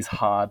these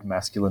hard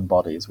masculine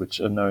bodies,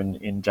 which are known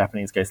in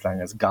Japanese gay slang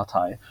as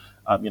gatai,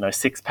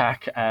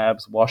 six-pack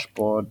abs,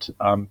 washboard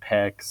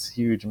pecs,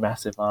 huge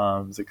massive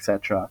arms,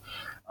 etc.,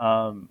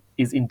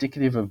 is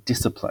indicative of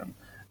discipline.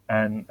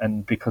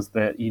 And because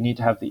you need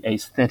to have the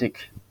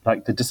aesthetic,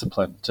 like the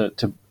discipline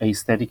to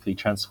aesthetically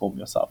transform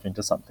yourself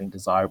into something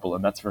desirable,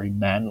 and that's very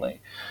manly.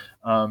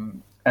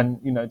 And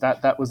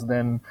that was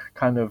then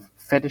kind of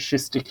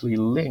fetishistically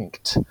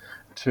linked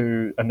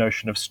to a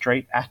notion of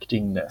straight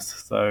actingness.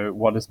 So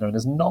what is known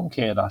as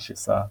nonke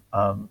rashisa,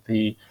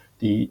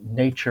 the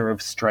nature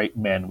of straight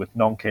men, with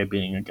nonke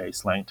being a gay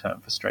slang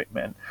term for straight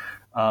men.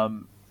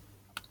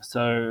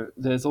 So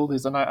there's all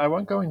these, and I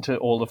won't go into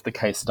all of the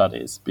case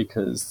studies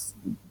because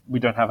we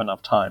don't have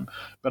enough time,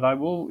 but I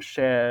will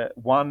share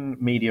one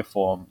media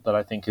form that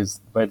I think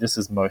is where this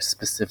is most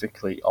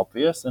specifically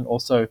obvious, and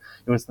also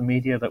it was the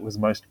media that was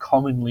most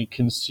commonly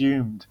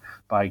consumed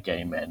by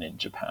gay men in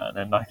Japan,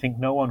 and I think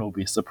no one will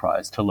be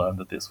surprised to learn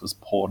that this was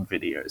porn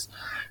videos.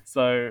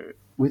 So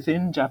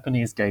within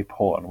Japanese gay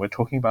porn, we're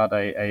talking about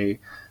a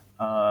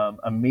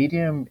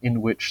medium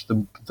in which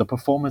the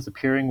performers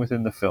appearing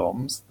within the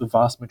films, the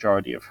vast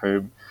majority of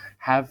whom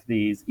have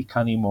these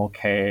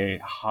ikanimoke,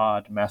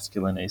 hard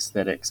masculine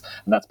aesthetics.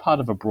 And that's part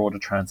of a broader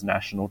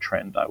transnational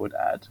trend, I would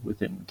add,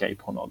 within gay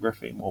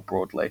pornography more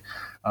broadly.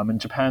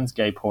 And Japan's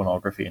gay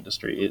pornography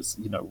industry is,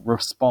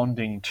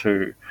 responding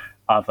to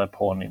other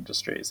porn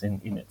industries in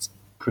its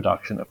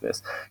production of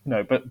this.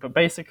 But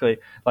basically,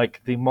 like,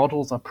 the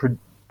models are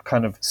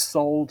kind of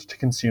sold to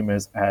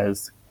consumers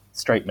as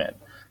straight men.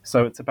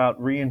 So it's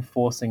about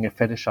reinforcing a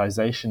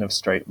fetishization of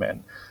straight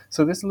men.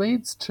 So this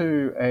leads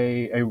to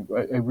a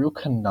real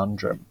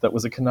conundrum that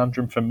was a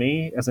conundrum for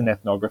me as an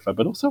ethnographer,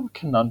 but also a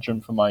conundrum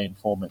for my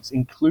informants,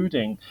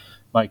 including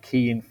my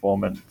key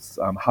informants,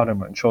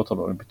 Harumo and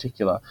Shotaro in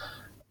particular,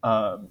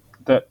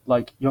 that,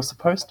 like, you're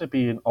supposed to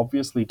be an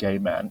obviously gay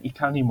man,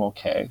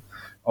 ikanimoke,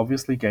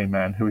 obviously gay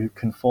man who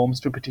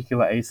conforms to a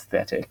particular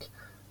aesthetic,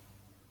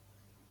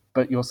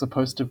 but you're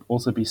supposed to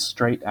also be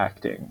straight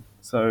acting.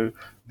 So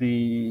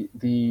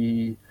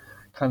the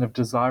kind of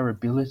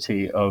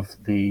desirability of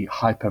the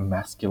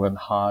hyper-masculine,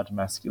 hard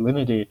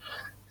masculinity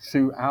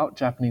throughout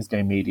Japanese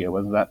gay media,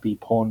 whether that be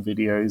porn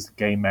videos,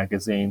 gay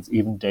magazines,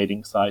 even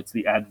dating sites,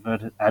 the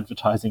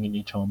advertising in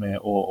Nichome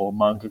or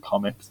manga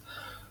comics,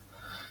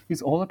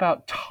 is all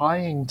about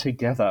tying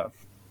together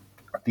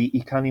the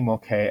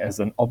ikanimoke as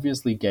an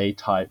obviously gay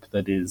type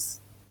that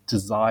is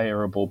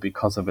desirable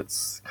because of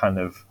its kind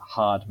of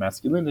hard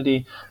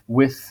masculinity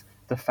with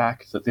the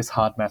fact that this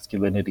hard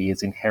masculinity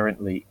is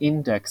inherently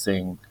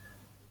indexing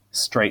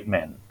straight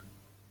men.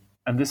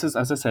 And this is,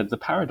 as I said, the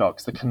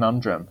paradox, the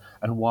conundrum,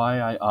 and why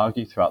I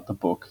argue throughout the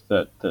book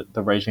that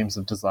the regimes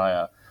of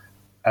desire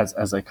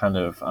as a kind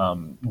of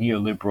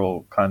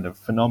neoliberal kind of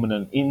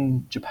phenomenon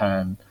in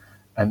Japan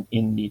and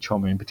in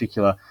Nichome in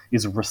particular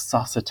is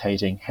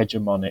resuscitating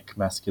hegemonic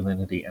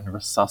masculinity and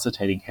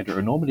resuscitating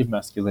heteronormative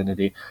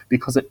masculinity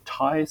because it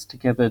ties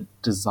together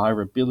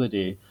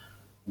desirability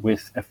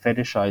with a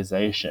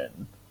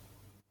fetishization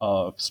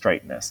of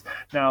straightness.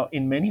 Now,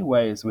 in many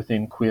ways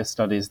within queer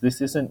studies,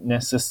 this isn't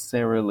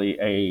necessarily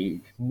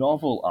a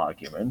novel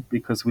argument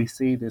because we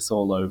see this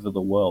all over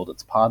the world.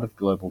 It's part of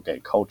global gay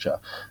culture.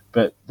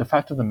 But the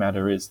fact of the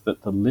matter is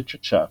that the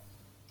literature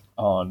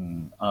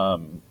on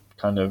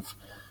kind of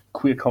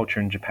queer culture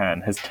in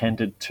Japan has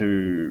tended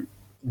to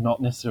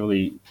not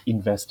necessarily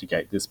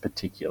investigate this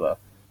particular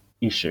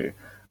issue.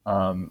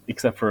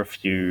 Except for a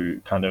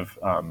few kind of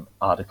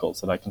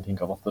articles that I can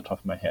think of off the top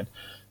of my head.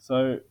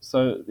 So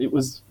it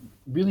was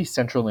really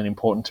central and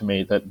important to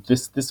me that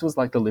this was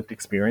like the lived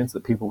experience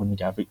that people were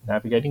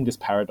navigating this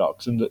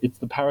paradox. And it's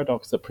the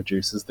paradox that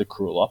produces the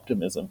cruel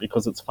optimism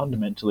because it's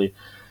fundamentally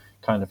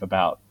kind of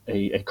about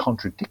a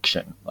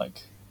contradiction,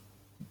 like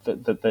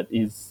that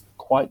is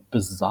quite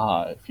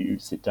bizarre if you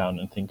sit down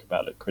and think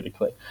about it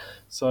critically.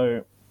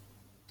 So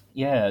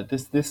yeah,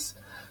 this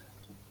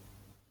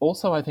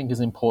also, I think,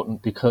 is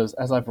important because,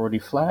 as I've already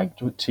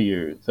flagged to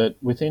you,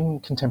 that within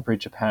contemporary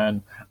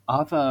Japan,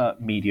 other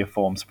media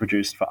forms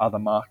produced for other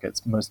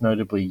markets, most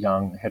notably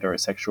young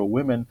heterosexual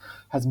women,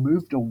 has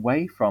moved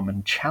away from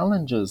and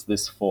challenges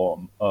this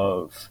form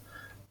of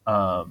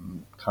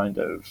kind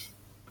of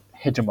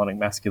hegemonic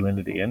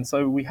masculinity. And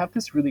so we have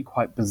this really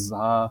quite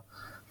bizarre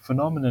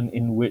phenomenon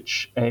in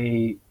which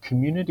a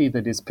community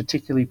that is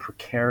particularly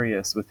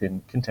precarious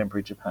within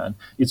contemporary Japan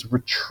is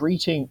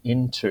retreating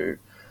into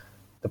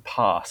the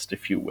past,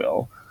 if you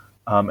will,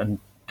 and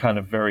kind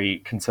of very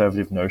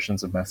conservative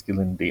notions of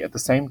masculinity at the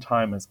same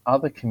time as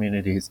other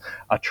communities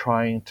are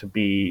trying to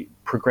be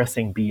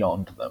progressing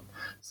beyond them.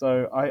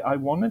 So I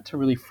wanted to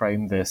really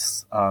frame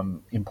this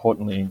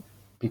importantly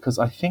because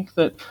I think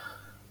that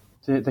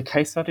the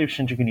case study of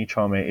Shinjuku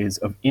Nichome is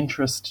of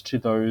interest to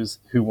those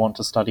who want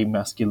to study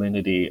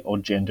masculinity or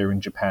gender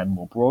in Japan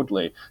more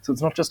broadly. So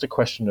it's not just a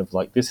question of,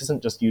 like, this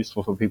isn't just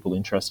useful for people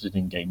interested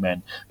in gay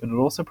men, but it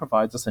also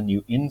provides us a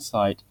new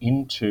insight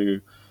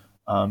into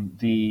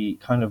the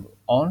kind of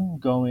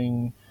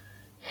ongoing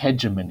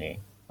hegemony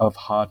of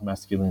hard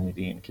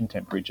masculinity in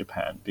contemporary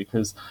Japan,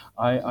 because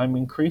I'm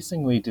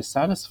increasingly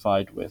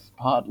dissatisfied with,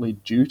 partly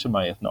due to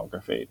my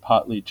ethnography,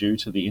 partly due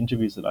to the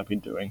interviews that I've been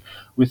doing,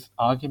 with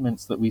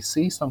arguments that we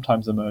see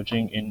sometimes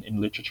emerging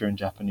in literature and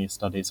Japanese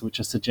studies, which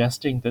are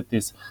suggesting that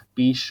this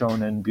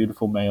bi-shonen,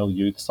 beautiful male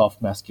youth,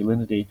 soft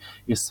masculinity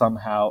is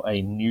somehow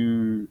a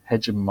new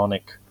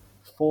hegemonic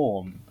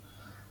form.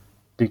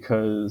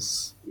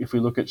 Because if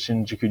we look at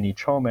Shinjuku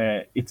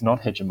Nichome, it's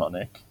not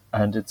hegemonic,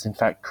 and it's in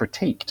fact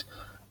critiqued.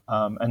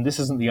 And this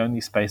isn't the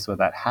only space where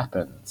that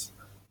happens.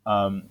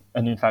 And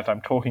in fact, I'm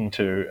talking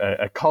to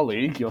a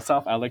colleague,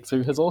 yourself, Alex,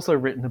 who has also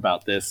written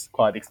about this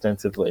quite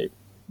extensively.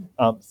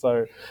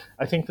 So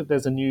I think that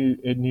there's a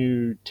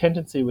new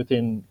tendency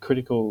within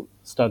critical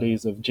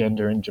studies of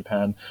gender in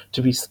Japan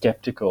to be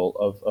skeptical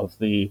of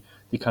the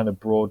kind of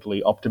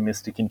broadly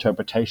optimistic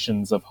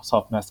interpretations of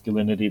soft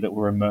masculinity that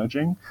were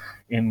emerging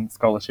in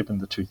scholarship in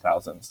the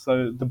 2000s.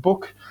 So the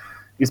book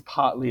is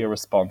partly a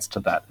response to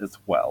that as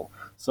well.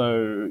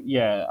 So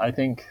yeah, I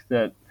think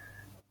that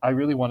I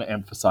really want to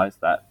emphasize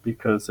that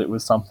because it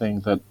was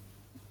something that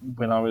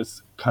when I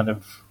was kind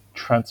of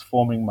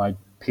transforming my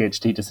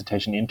PhD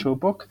dissertation into a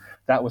book,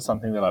 that was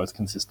something that I was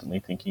consistently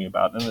thinking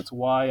about. And it's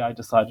why I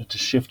decided to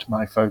shift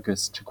my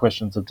focus to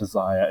questions of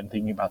desire and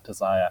thinking about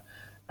desire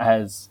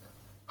as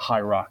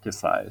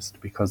hierarchicized,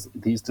 because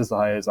these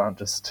desires aren't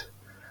just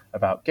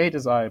about gay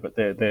desire, but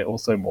they're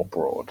also more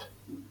broad.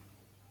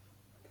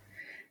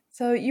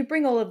 So you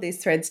bring all of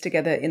these threads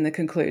together in the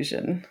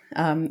conclusion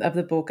of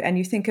the book, and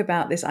you think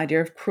about this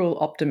idea of cruel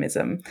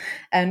optimism.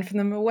 And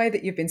from the way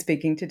that you've been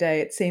speaking today,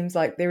 it seems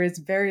like there is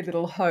very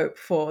little hope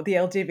for the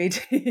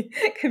LGBT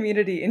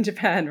community in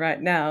Japan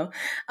right now.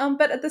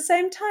 But at the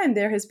same time,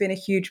 there has been a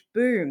huge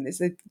boom,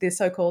 this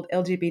so-called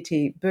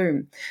LGBT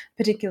boom,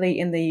 particularly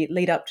in the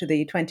lead up to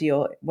the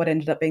what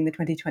ended up being the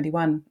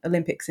 2021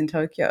 Olympics in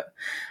Tokyo.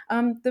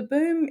 The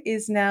boom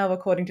is now,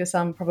 according to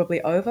some,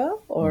 probably over,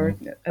 or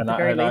at the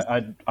very least.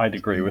 I'd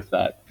agree with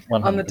that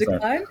 100%. On the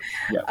decline.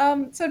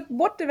 Yeah. So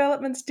what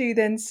developments do you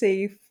then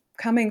see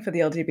coming for the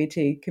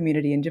LGBT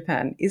community in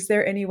Japan? Is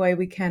there any way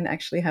we can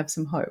actually have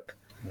some hope?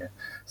 Yeah.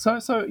 So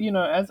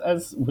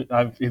as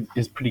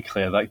is pretty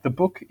clear, like the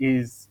book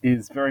is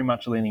very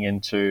much leaning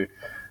into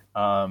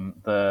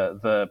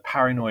the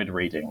paranoid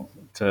reading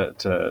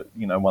to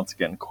once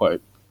again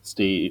quote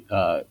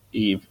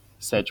Eve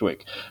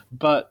Sedgwick,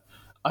 but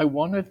I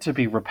wanted to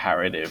be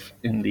reparative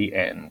in the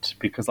end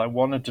because I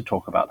wanted to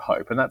talk about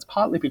hope. And that's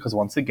partly because,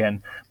 once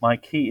again, my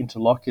key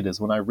interlocutors,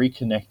 when I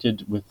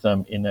reconnected with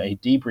them in a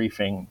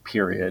debriefing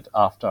period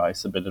after I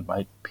submitted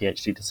my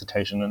PhD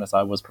dissertation and as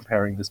I was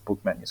preparing this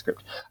book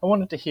manuscript, I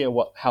wanted to hear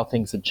how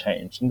things had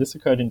changed. And this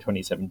occurred in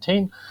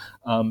 2017,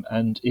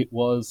 and it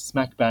was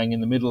smack bang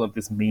in the middle of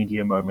this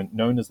media moment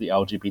known as the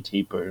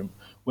LGBT boom,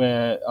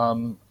 where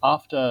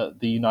after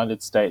the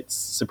United States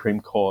Supreme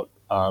Court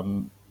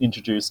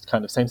introduced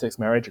kind of same-sex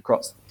marriage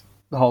across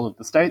the whole of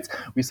the states,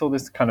 we saw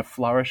this kind of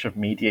flourish of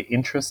media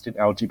interest in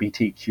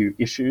LGBTQ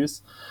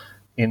issues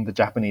in the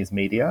Japanese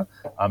media,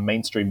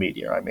 mainstream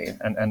media, I mean,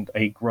 and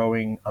a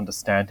growing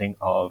understanding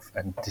of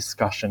and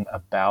discussion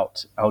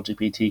about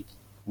LGBT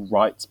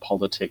rights,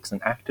 politics,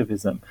 and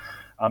activism.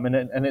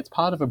 And it's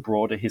part of a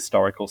broader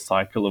historical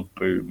cycle of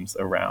booms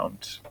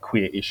around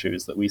queer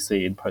issues that we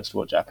see in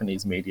post-war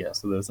Japanese media.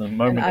 So there's a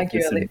moment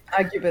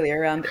arguably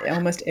around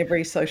almost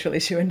every social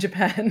issue in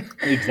Japan.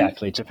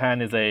 Exactly.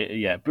 Japan is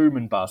boom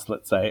and bust,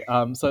 let's say.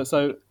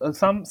 So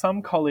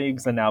some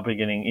colleagues are now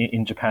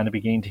in Japan are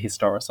beginning to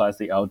historicize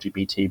the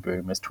LGBT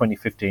boom as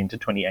 2015 to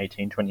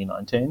 2018,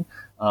 2019.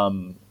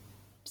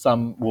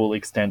 Some will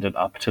extend it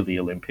up to the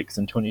Olympics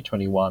in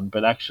 2021,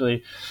 but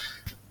actually,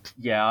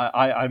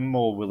 I'm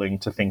more willing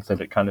to think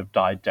that it kind of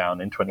died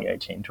down in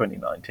 2018,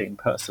 2019,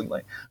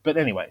 personally. But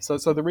anyway, so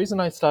the reason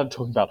I started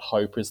talking about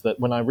hope is that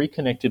when I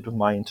reconnected with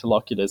my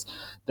interlocutors,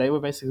 they were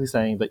basically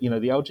saying that, the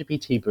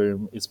LGBT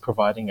boom is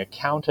providing a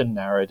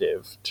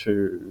counter-narrative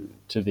to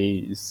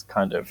these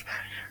kind of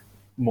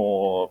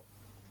more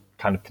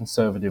kind of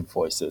conservative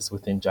voices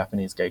within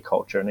Japanese gay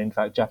culture. And in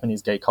fact,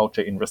 Japanese gay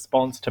culture in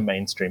response to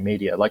mainstream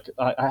media, like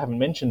I haven't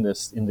mentioned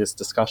this in this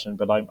discussion,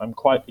 but I'm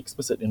quite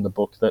explicit in the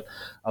book that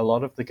a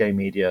lot of the gay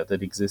media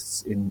that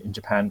exists in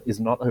Japan is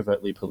not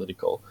overtly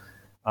political.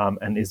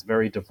 And is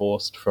very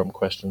divorced from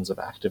questions of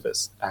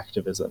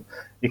activism,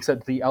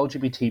 except the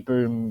LGBT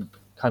boom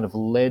kind of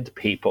led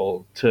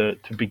people to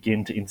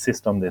begin to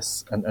insist on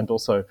this and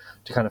also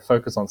to kind of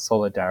focus on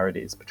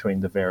solidarities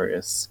between the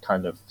various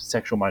kind of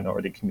sexual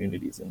minority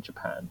communities in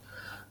Japan,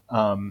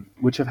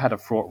 which have had a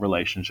fraught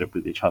relationship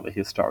with each other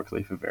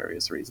historically for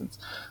various reasons.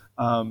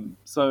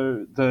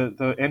 So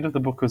the end of the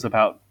book was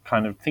about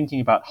kind of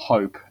thinking about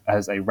hope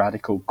as a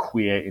radical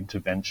queer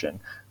intervention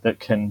that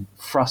can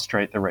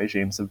frustrate the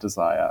regimes of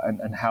desire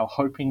and how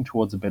hoping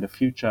towards a better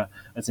future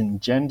as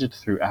engendered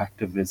through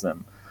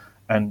activism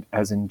and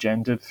as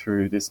engendered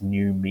through this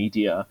new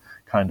media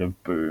kind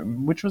of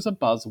boom, which was a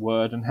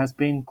buzzword and has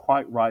been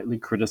quite rightly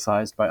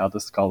criticized by other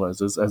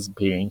scholars as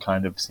being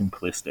kind of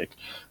simplistic.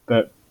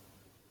 But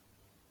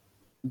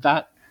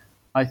that,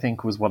 I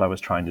think, was what I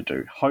was trying to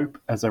do. Hope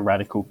as a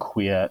radical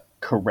queer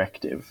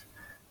corrective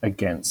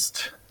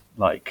against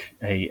like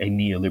a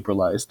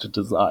neoliberalized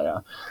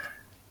desire.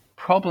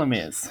 Problem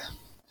is,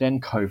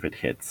 then COVID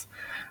hits.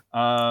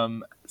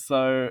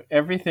 So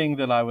everything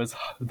that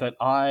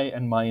I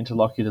and my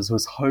interlocutors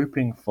was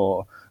hoping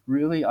for,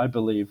 really, I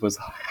believe, was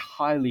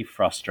highly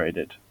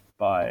frustrated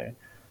by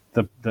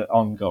the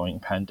ongoing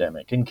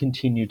pandemic and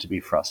continue to be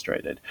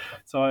frustrated.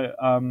 So,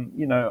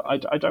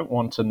 I don't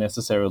want to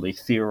necessarily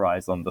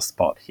theorize on the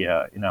spot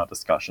here in our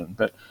discussion,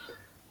 but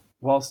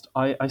whilst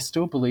I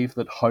still believe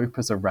that hope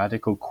as a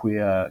radical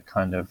queer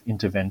kind of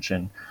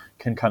intervention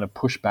can kind of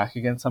push back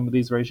against some of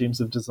these regimes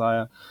of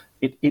desire,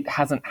 it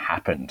hasn't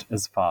happened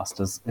as fast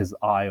as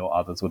I or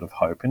others would have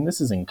hoped. And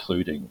this is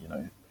including,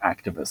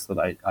 activists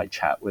that I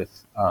chat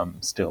with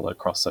still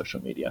across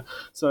social media.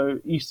 So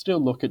you still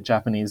look at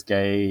Japanese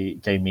gay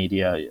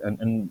media,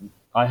 and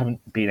I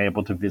haven't been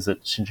able to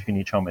visit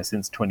Shinjuku 2 Chome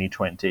since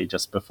 2020,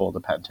 just before the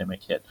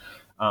pandemic hit.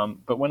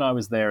 But when I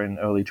was there in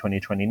early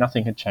 2020,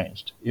 nothing had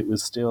changed. It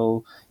was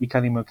still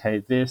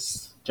ikanimuke.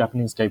 This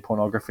Japanese gay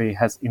pornography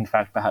has, in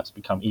fact, perhaps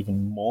become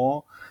even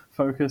more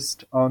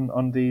focused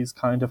on these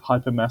kind of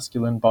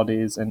hyper-masculine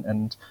bodies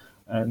and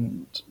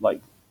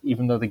like,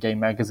 even though the gay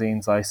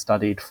magazines I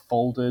studied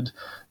folded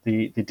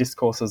the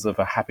discourses of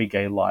a happy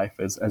gay life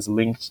as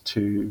linked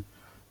to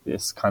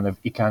this kind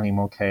of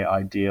ikanimuke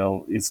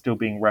ideal, is still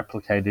being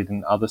replicated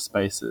in other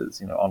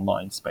spaces,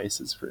 online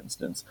spaces, for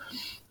instance.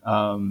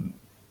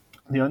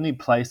 The only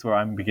place where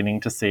I'm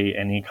beginning to see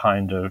any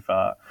kind of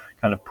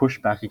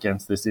pushback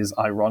against this is,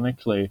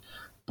 ironically,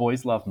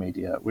 Boys Love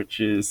Media, which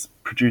is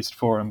produced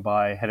for and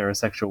by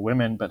heterosexual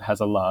women, but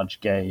has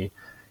a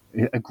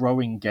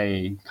growing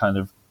gay kind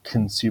of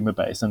consumer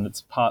base. And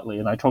it's partly,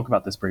 and I talk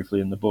about this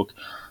briefly in the book,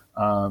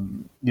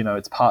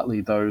 it's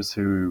partly those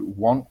who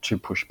want to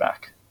push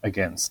back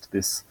against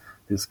this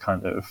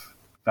kind of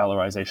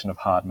valorization of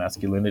hard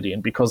masculinity.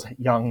 And because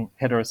young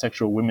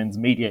heterosexual women's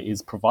media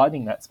is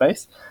providing that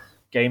space,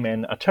 gay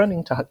men are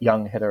turning to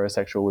young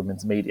heterosexual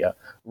women's media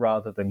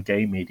rather than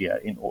gay media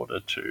in order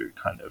to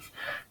kind of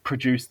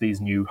produce these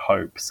new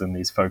hopes and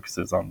these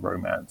focuses on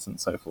romance and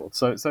so forth.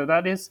 So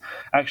that is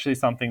actually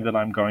something that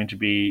I'm going to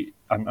be,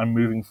 I'm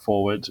moving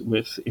forward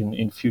with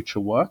in future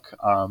work,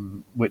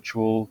 which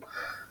will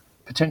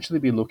potentially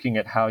be looking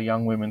at how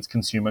young women's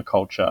consumer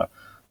culture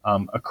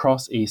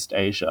across East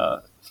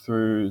Asia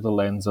through the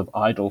lens of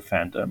idol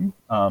fandom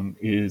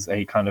is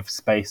a kind of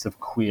space of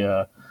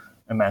queer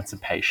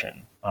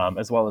emancipation,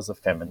 as well as a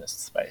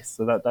feminist space.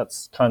 So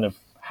that's kind of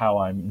how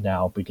I'm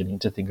now beginning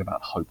to think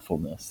about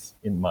hopefulness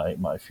in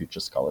my future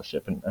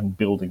scholarship and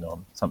building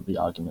on some of the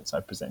arguments I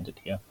presented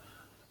here.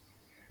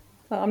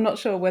 I'm not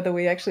sure whether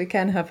we actually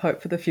can have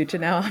hope for the future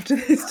now after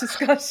this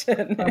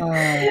discussion.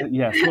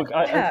 Yes, look,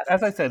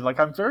 as I said,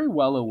 I'm very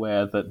well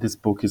aware that this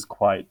book is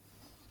quite,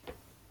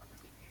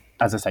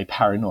 as I say,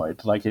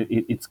 paranoid.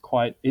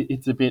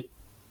 It's a bit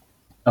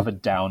of a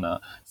downer.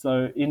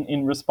 So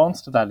in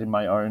response to that, in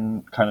my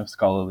own kind of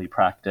scholarly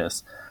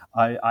practice,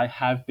 I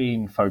have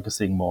been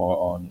focusing more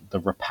on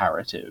the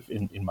reparative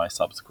in my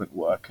subsequent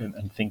work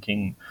and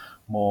thinking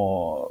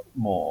more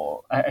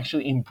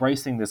actually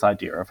embracing this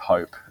idea of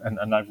hope.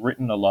 And I've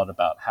written a lot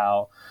about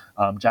how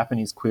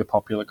Japanese queer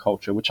popular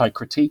culture, which I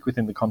critique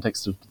within the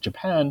context of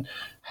Japan,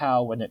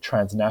 how when it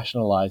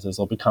transnationalizes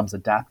or becomes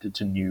adapted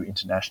to new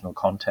international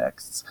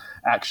contexts,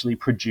 actually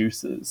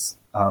produces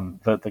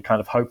the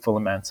kind of hopeful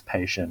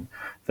emancipation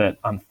that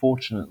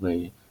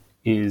unfortunately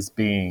is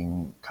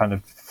being kind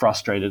of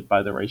frustrated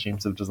by the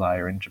regimes of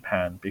desire in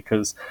Japan,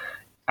 because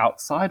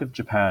outside of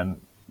Japan,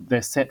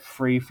 they're set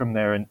free from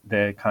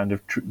their kind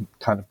of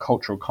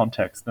cultural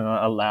context and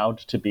are allowed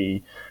to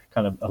be,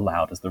 kind of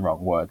allowed is the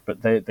wrong word,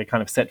 but they're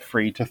kind of set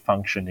free to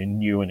function in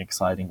new and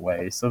exciting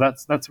ways. So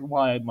that's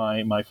why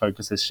my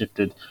focus has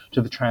shifted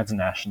to the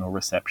transnational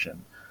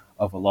reception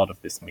of a lot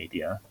of this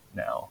media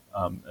now.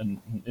 And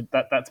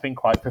that's been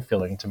quite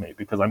fulfilling to me,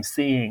 because I'm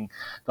seeing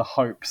the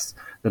hopes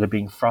that are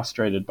being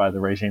frustrated by the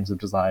regimes of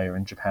desire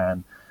in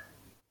Japan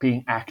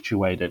being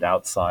actuated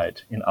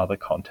outside in other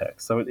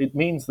contexts. So it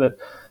means that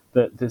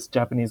this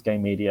Japanese gay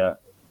media,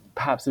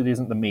 perhaps it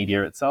isn't the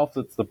media itself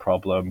that's the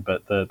problem,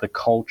 but the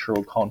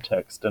cultural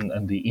context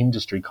and the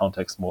industry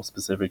context more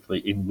specifically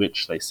in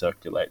which they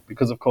circulate.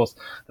 Because, of course,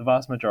 the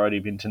vast majority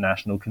of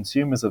international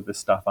consumers of this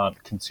stuff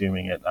aren't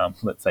consuming it,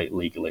 let's say,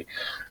 legally.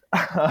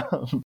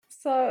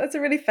 So it's a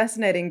really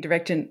fascinating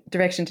direction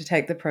to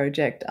take the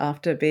project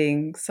after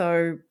being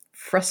so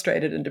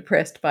frustrated and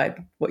depressed by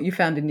what you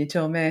found in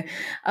Nichome.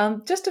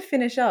 Just to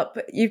finish up,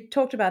 you've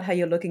talked about how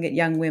you're looking at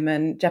young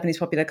women, Japanese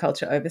popular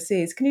culture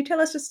overseas. Can you tell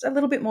us just a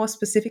little bit more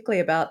specifically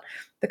about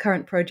the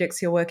current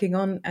projects you're working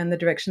on and the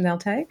direction they'll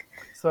take?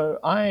 So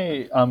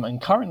I am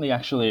currently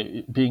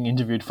actually being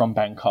interviewed from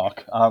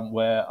Bangkok,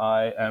 where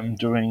I am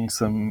doing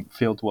some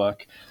field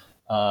work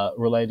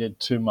related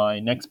to my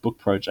next book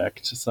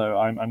project. So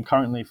I'm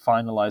currently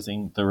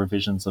finalizing the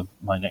revisions of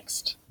my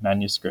next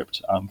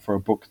manuscript for a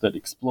book that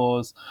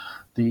explores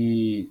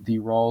the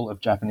role of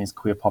Japanese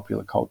queer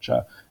popular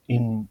culture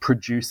in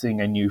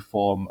producing a new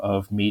form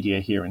of media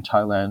here in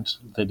Thailand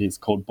that is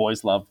called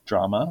Boys Love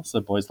Drama, so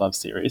Boys Love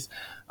series,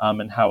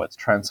 and how it's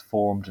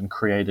transformed and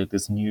created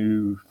this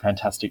new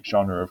fantastic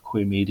genre of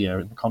queer media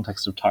in the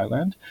context of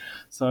Thailand.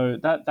 So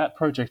that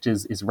project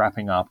is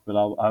wrapping up, but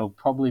I'll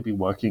probably be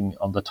working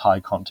on the Thai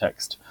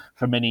context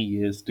for many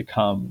years to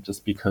come,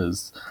 just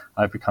because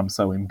I've become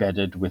so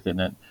embedded within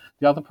it.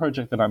 The other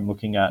project that I'm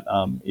looking at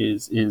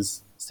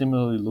is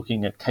similarly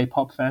looking at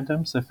K-pop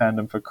fandom, so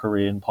fandom for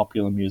Korean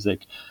popular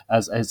music,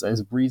 as a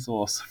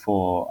resource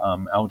for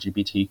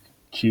LGBT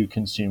LGBTQ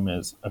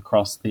consumers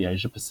across the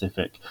Asia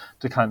Pacific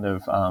to kind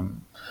of,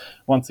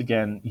 once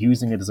again,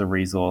 using it as a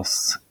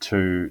resource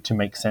to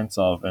make sense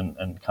of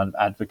and kind of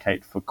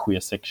advocate for queer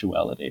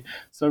sexuality.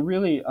 So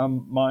really,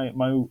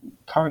 my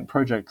current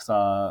projects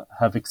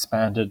have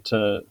expanded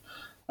to,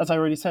 as I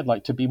already said,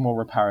 like to be more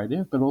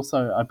reparative, but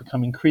also I've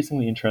become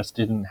increasingly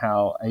interested in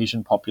how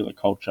Asian popular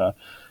culture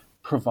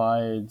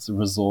provides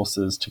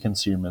resources to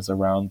consumers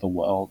around the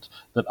world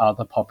that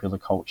other popular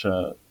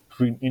culture,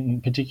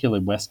 in particular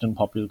Western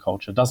popular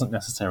culture, doesn't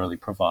necessarily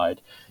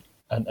provide,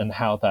 and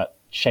how that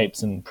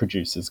shapes and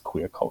produces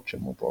queer culture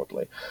more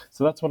broadly.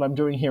 So that's what I'm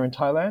doing here in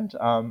Thailand.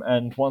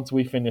 And once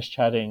we finish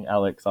chatting,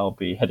 Alex, I'll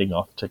be heading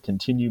off to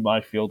continue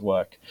my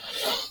fieldwork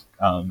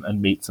and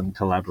meet some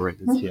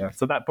collaborators here.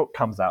 So that book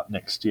comes out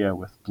next year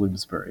with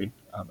Bloomsbury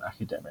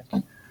Academic.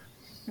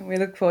 And we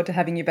look forward to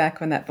having you back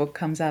when that book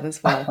comes out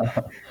as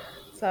well.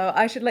 So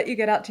I should let you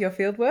get out to your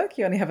fieldwork.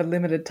 You only have a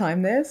limited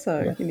time there,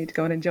 so you need to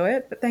go and enjoy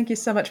it. But thank you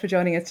so much for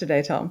joining us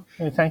today, Tom.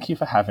 Thank you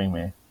for having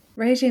me.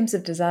 Regimes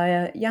of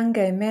Desire, Young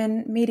Gay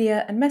Men,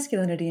 Media and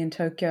Masculinity in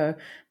Tokyo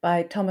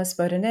by Thomas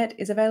Beaudonnett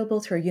is available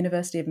through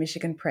University of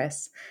Michigan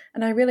Press,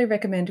 and I really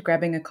recommend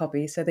grabbing a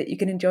copy so that you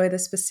can enjoy the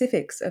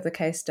specifics of the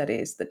case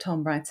studies that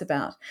Tom writes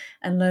about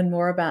and learn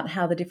more about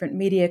how the different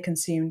media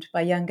consumed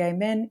by young gay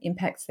men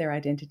impacts their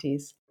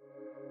identities.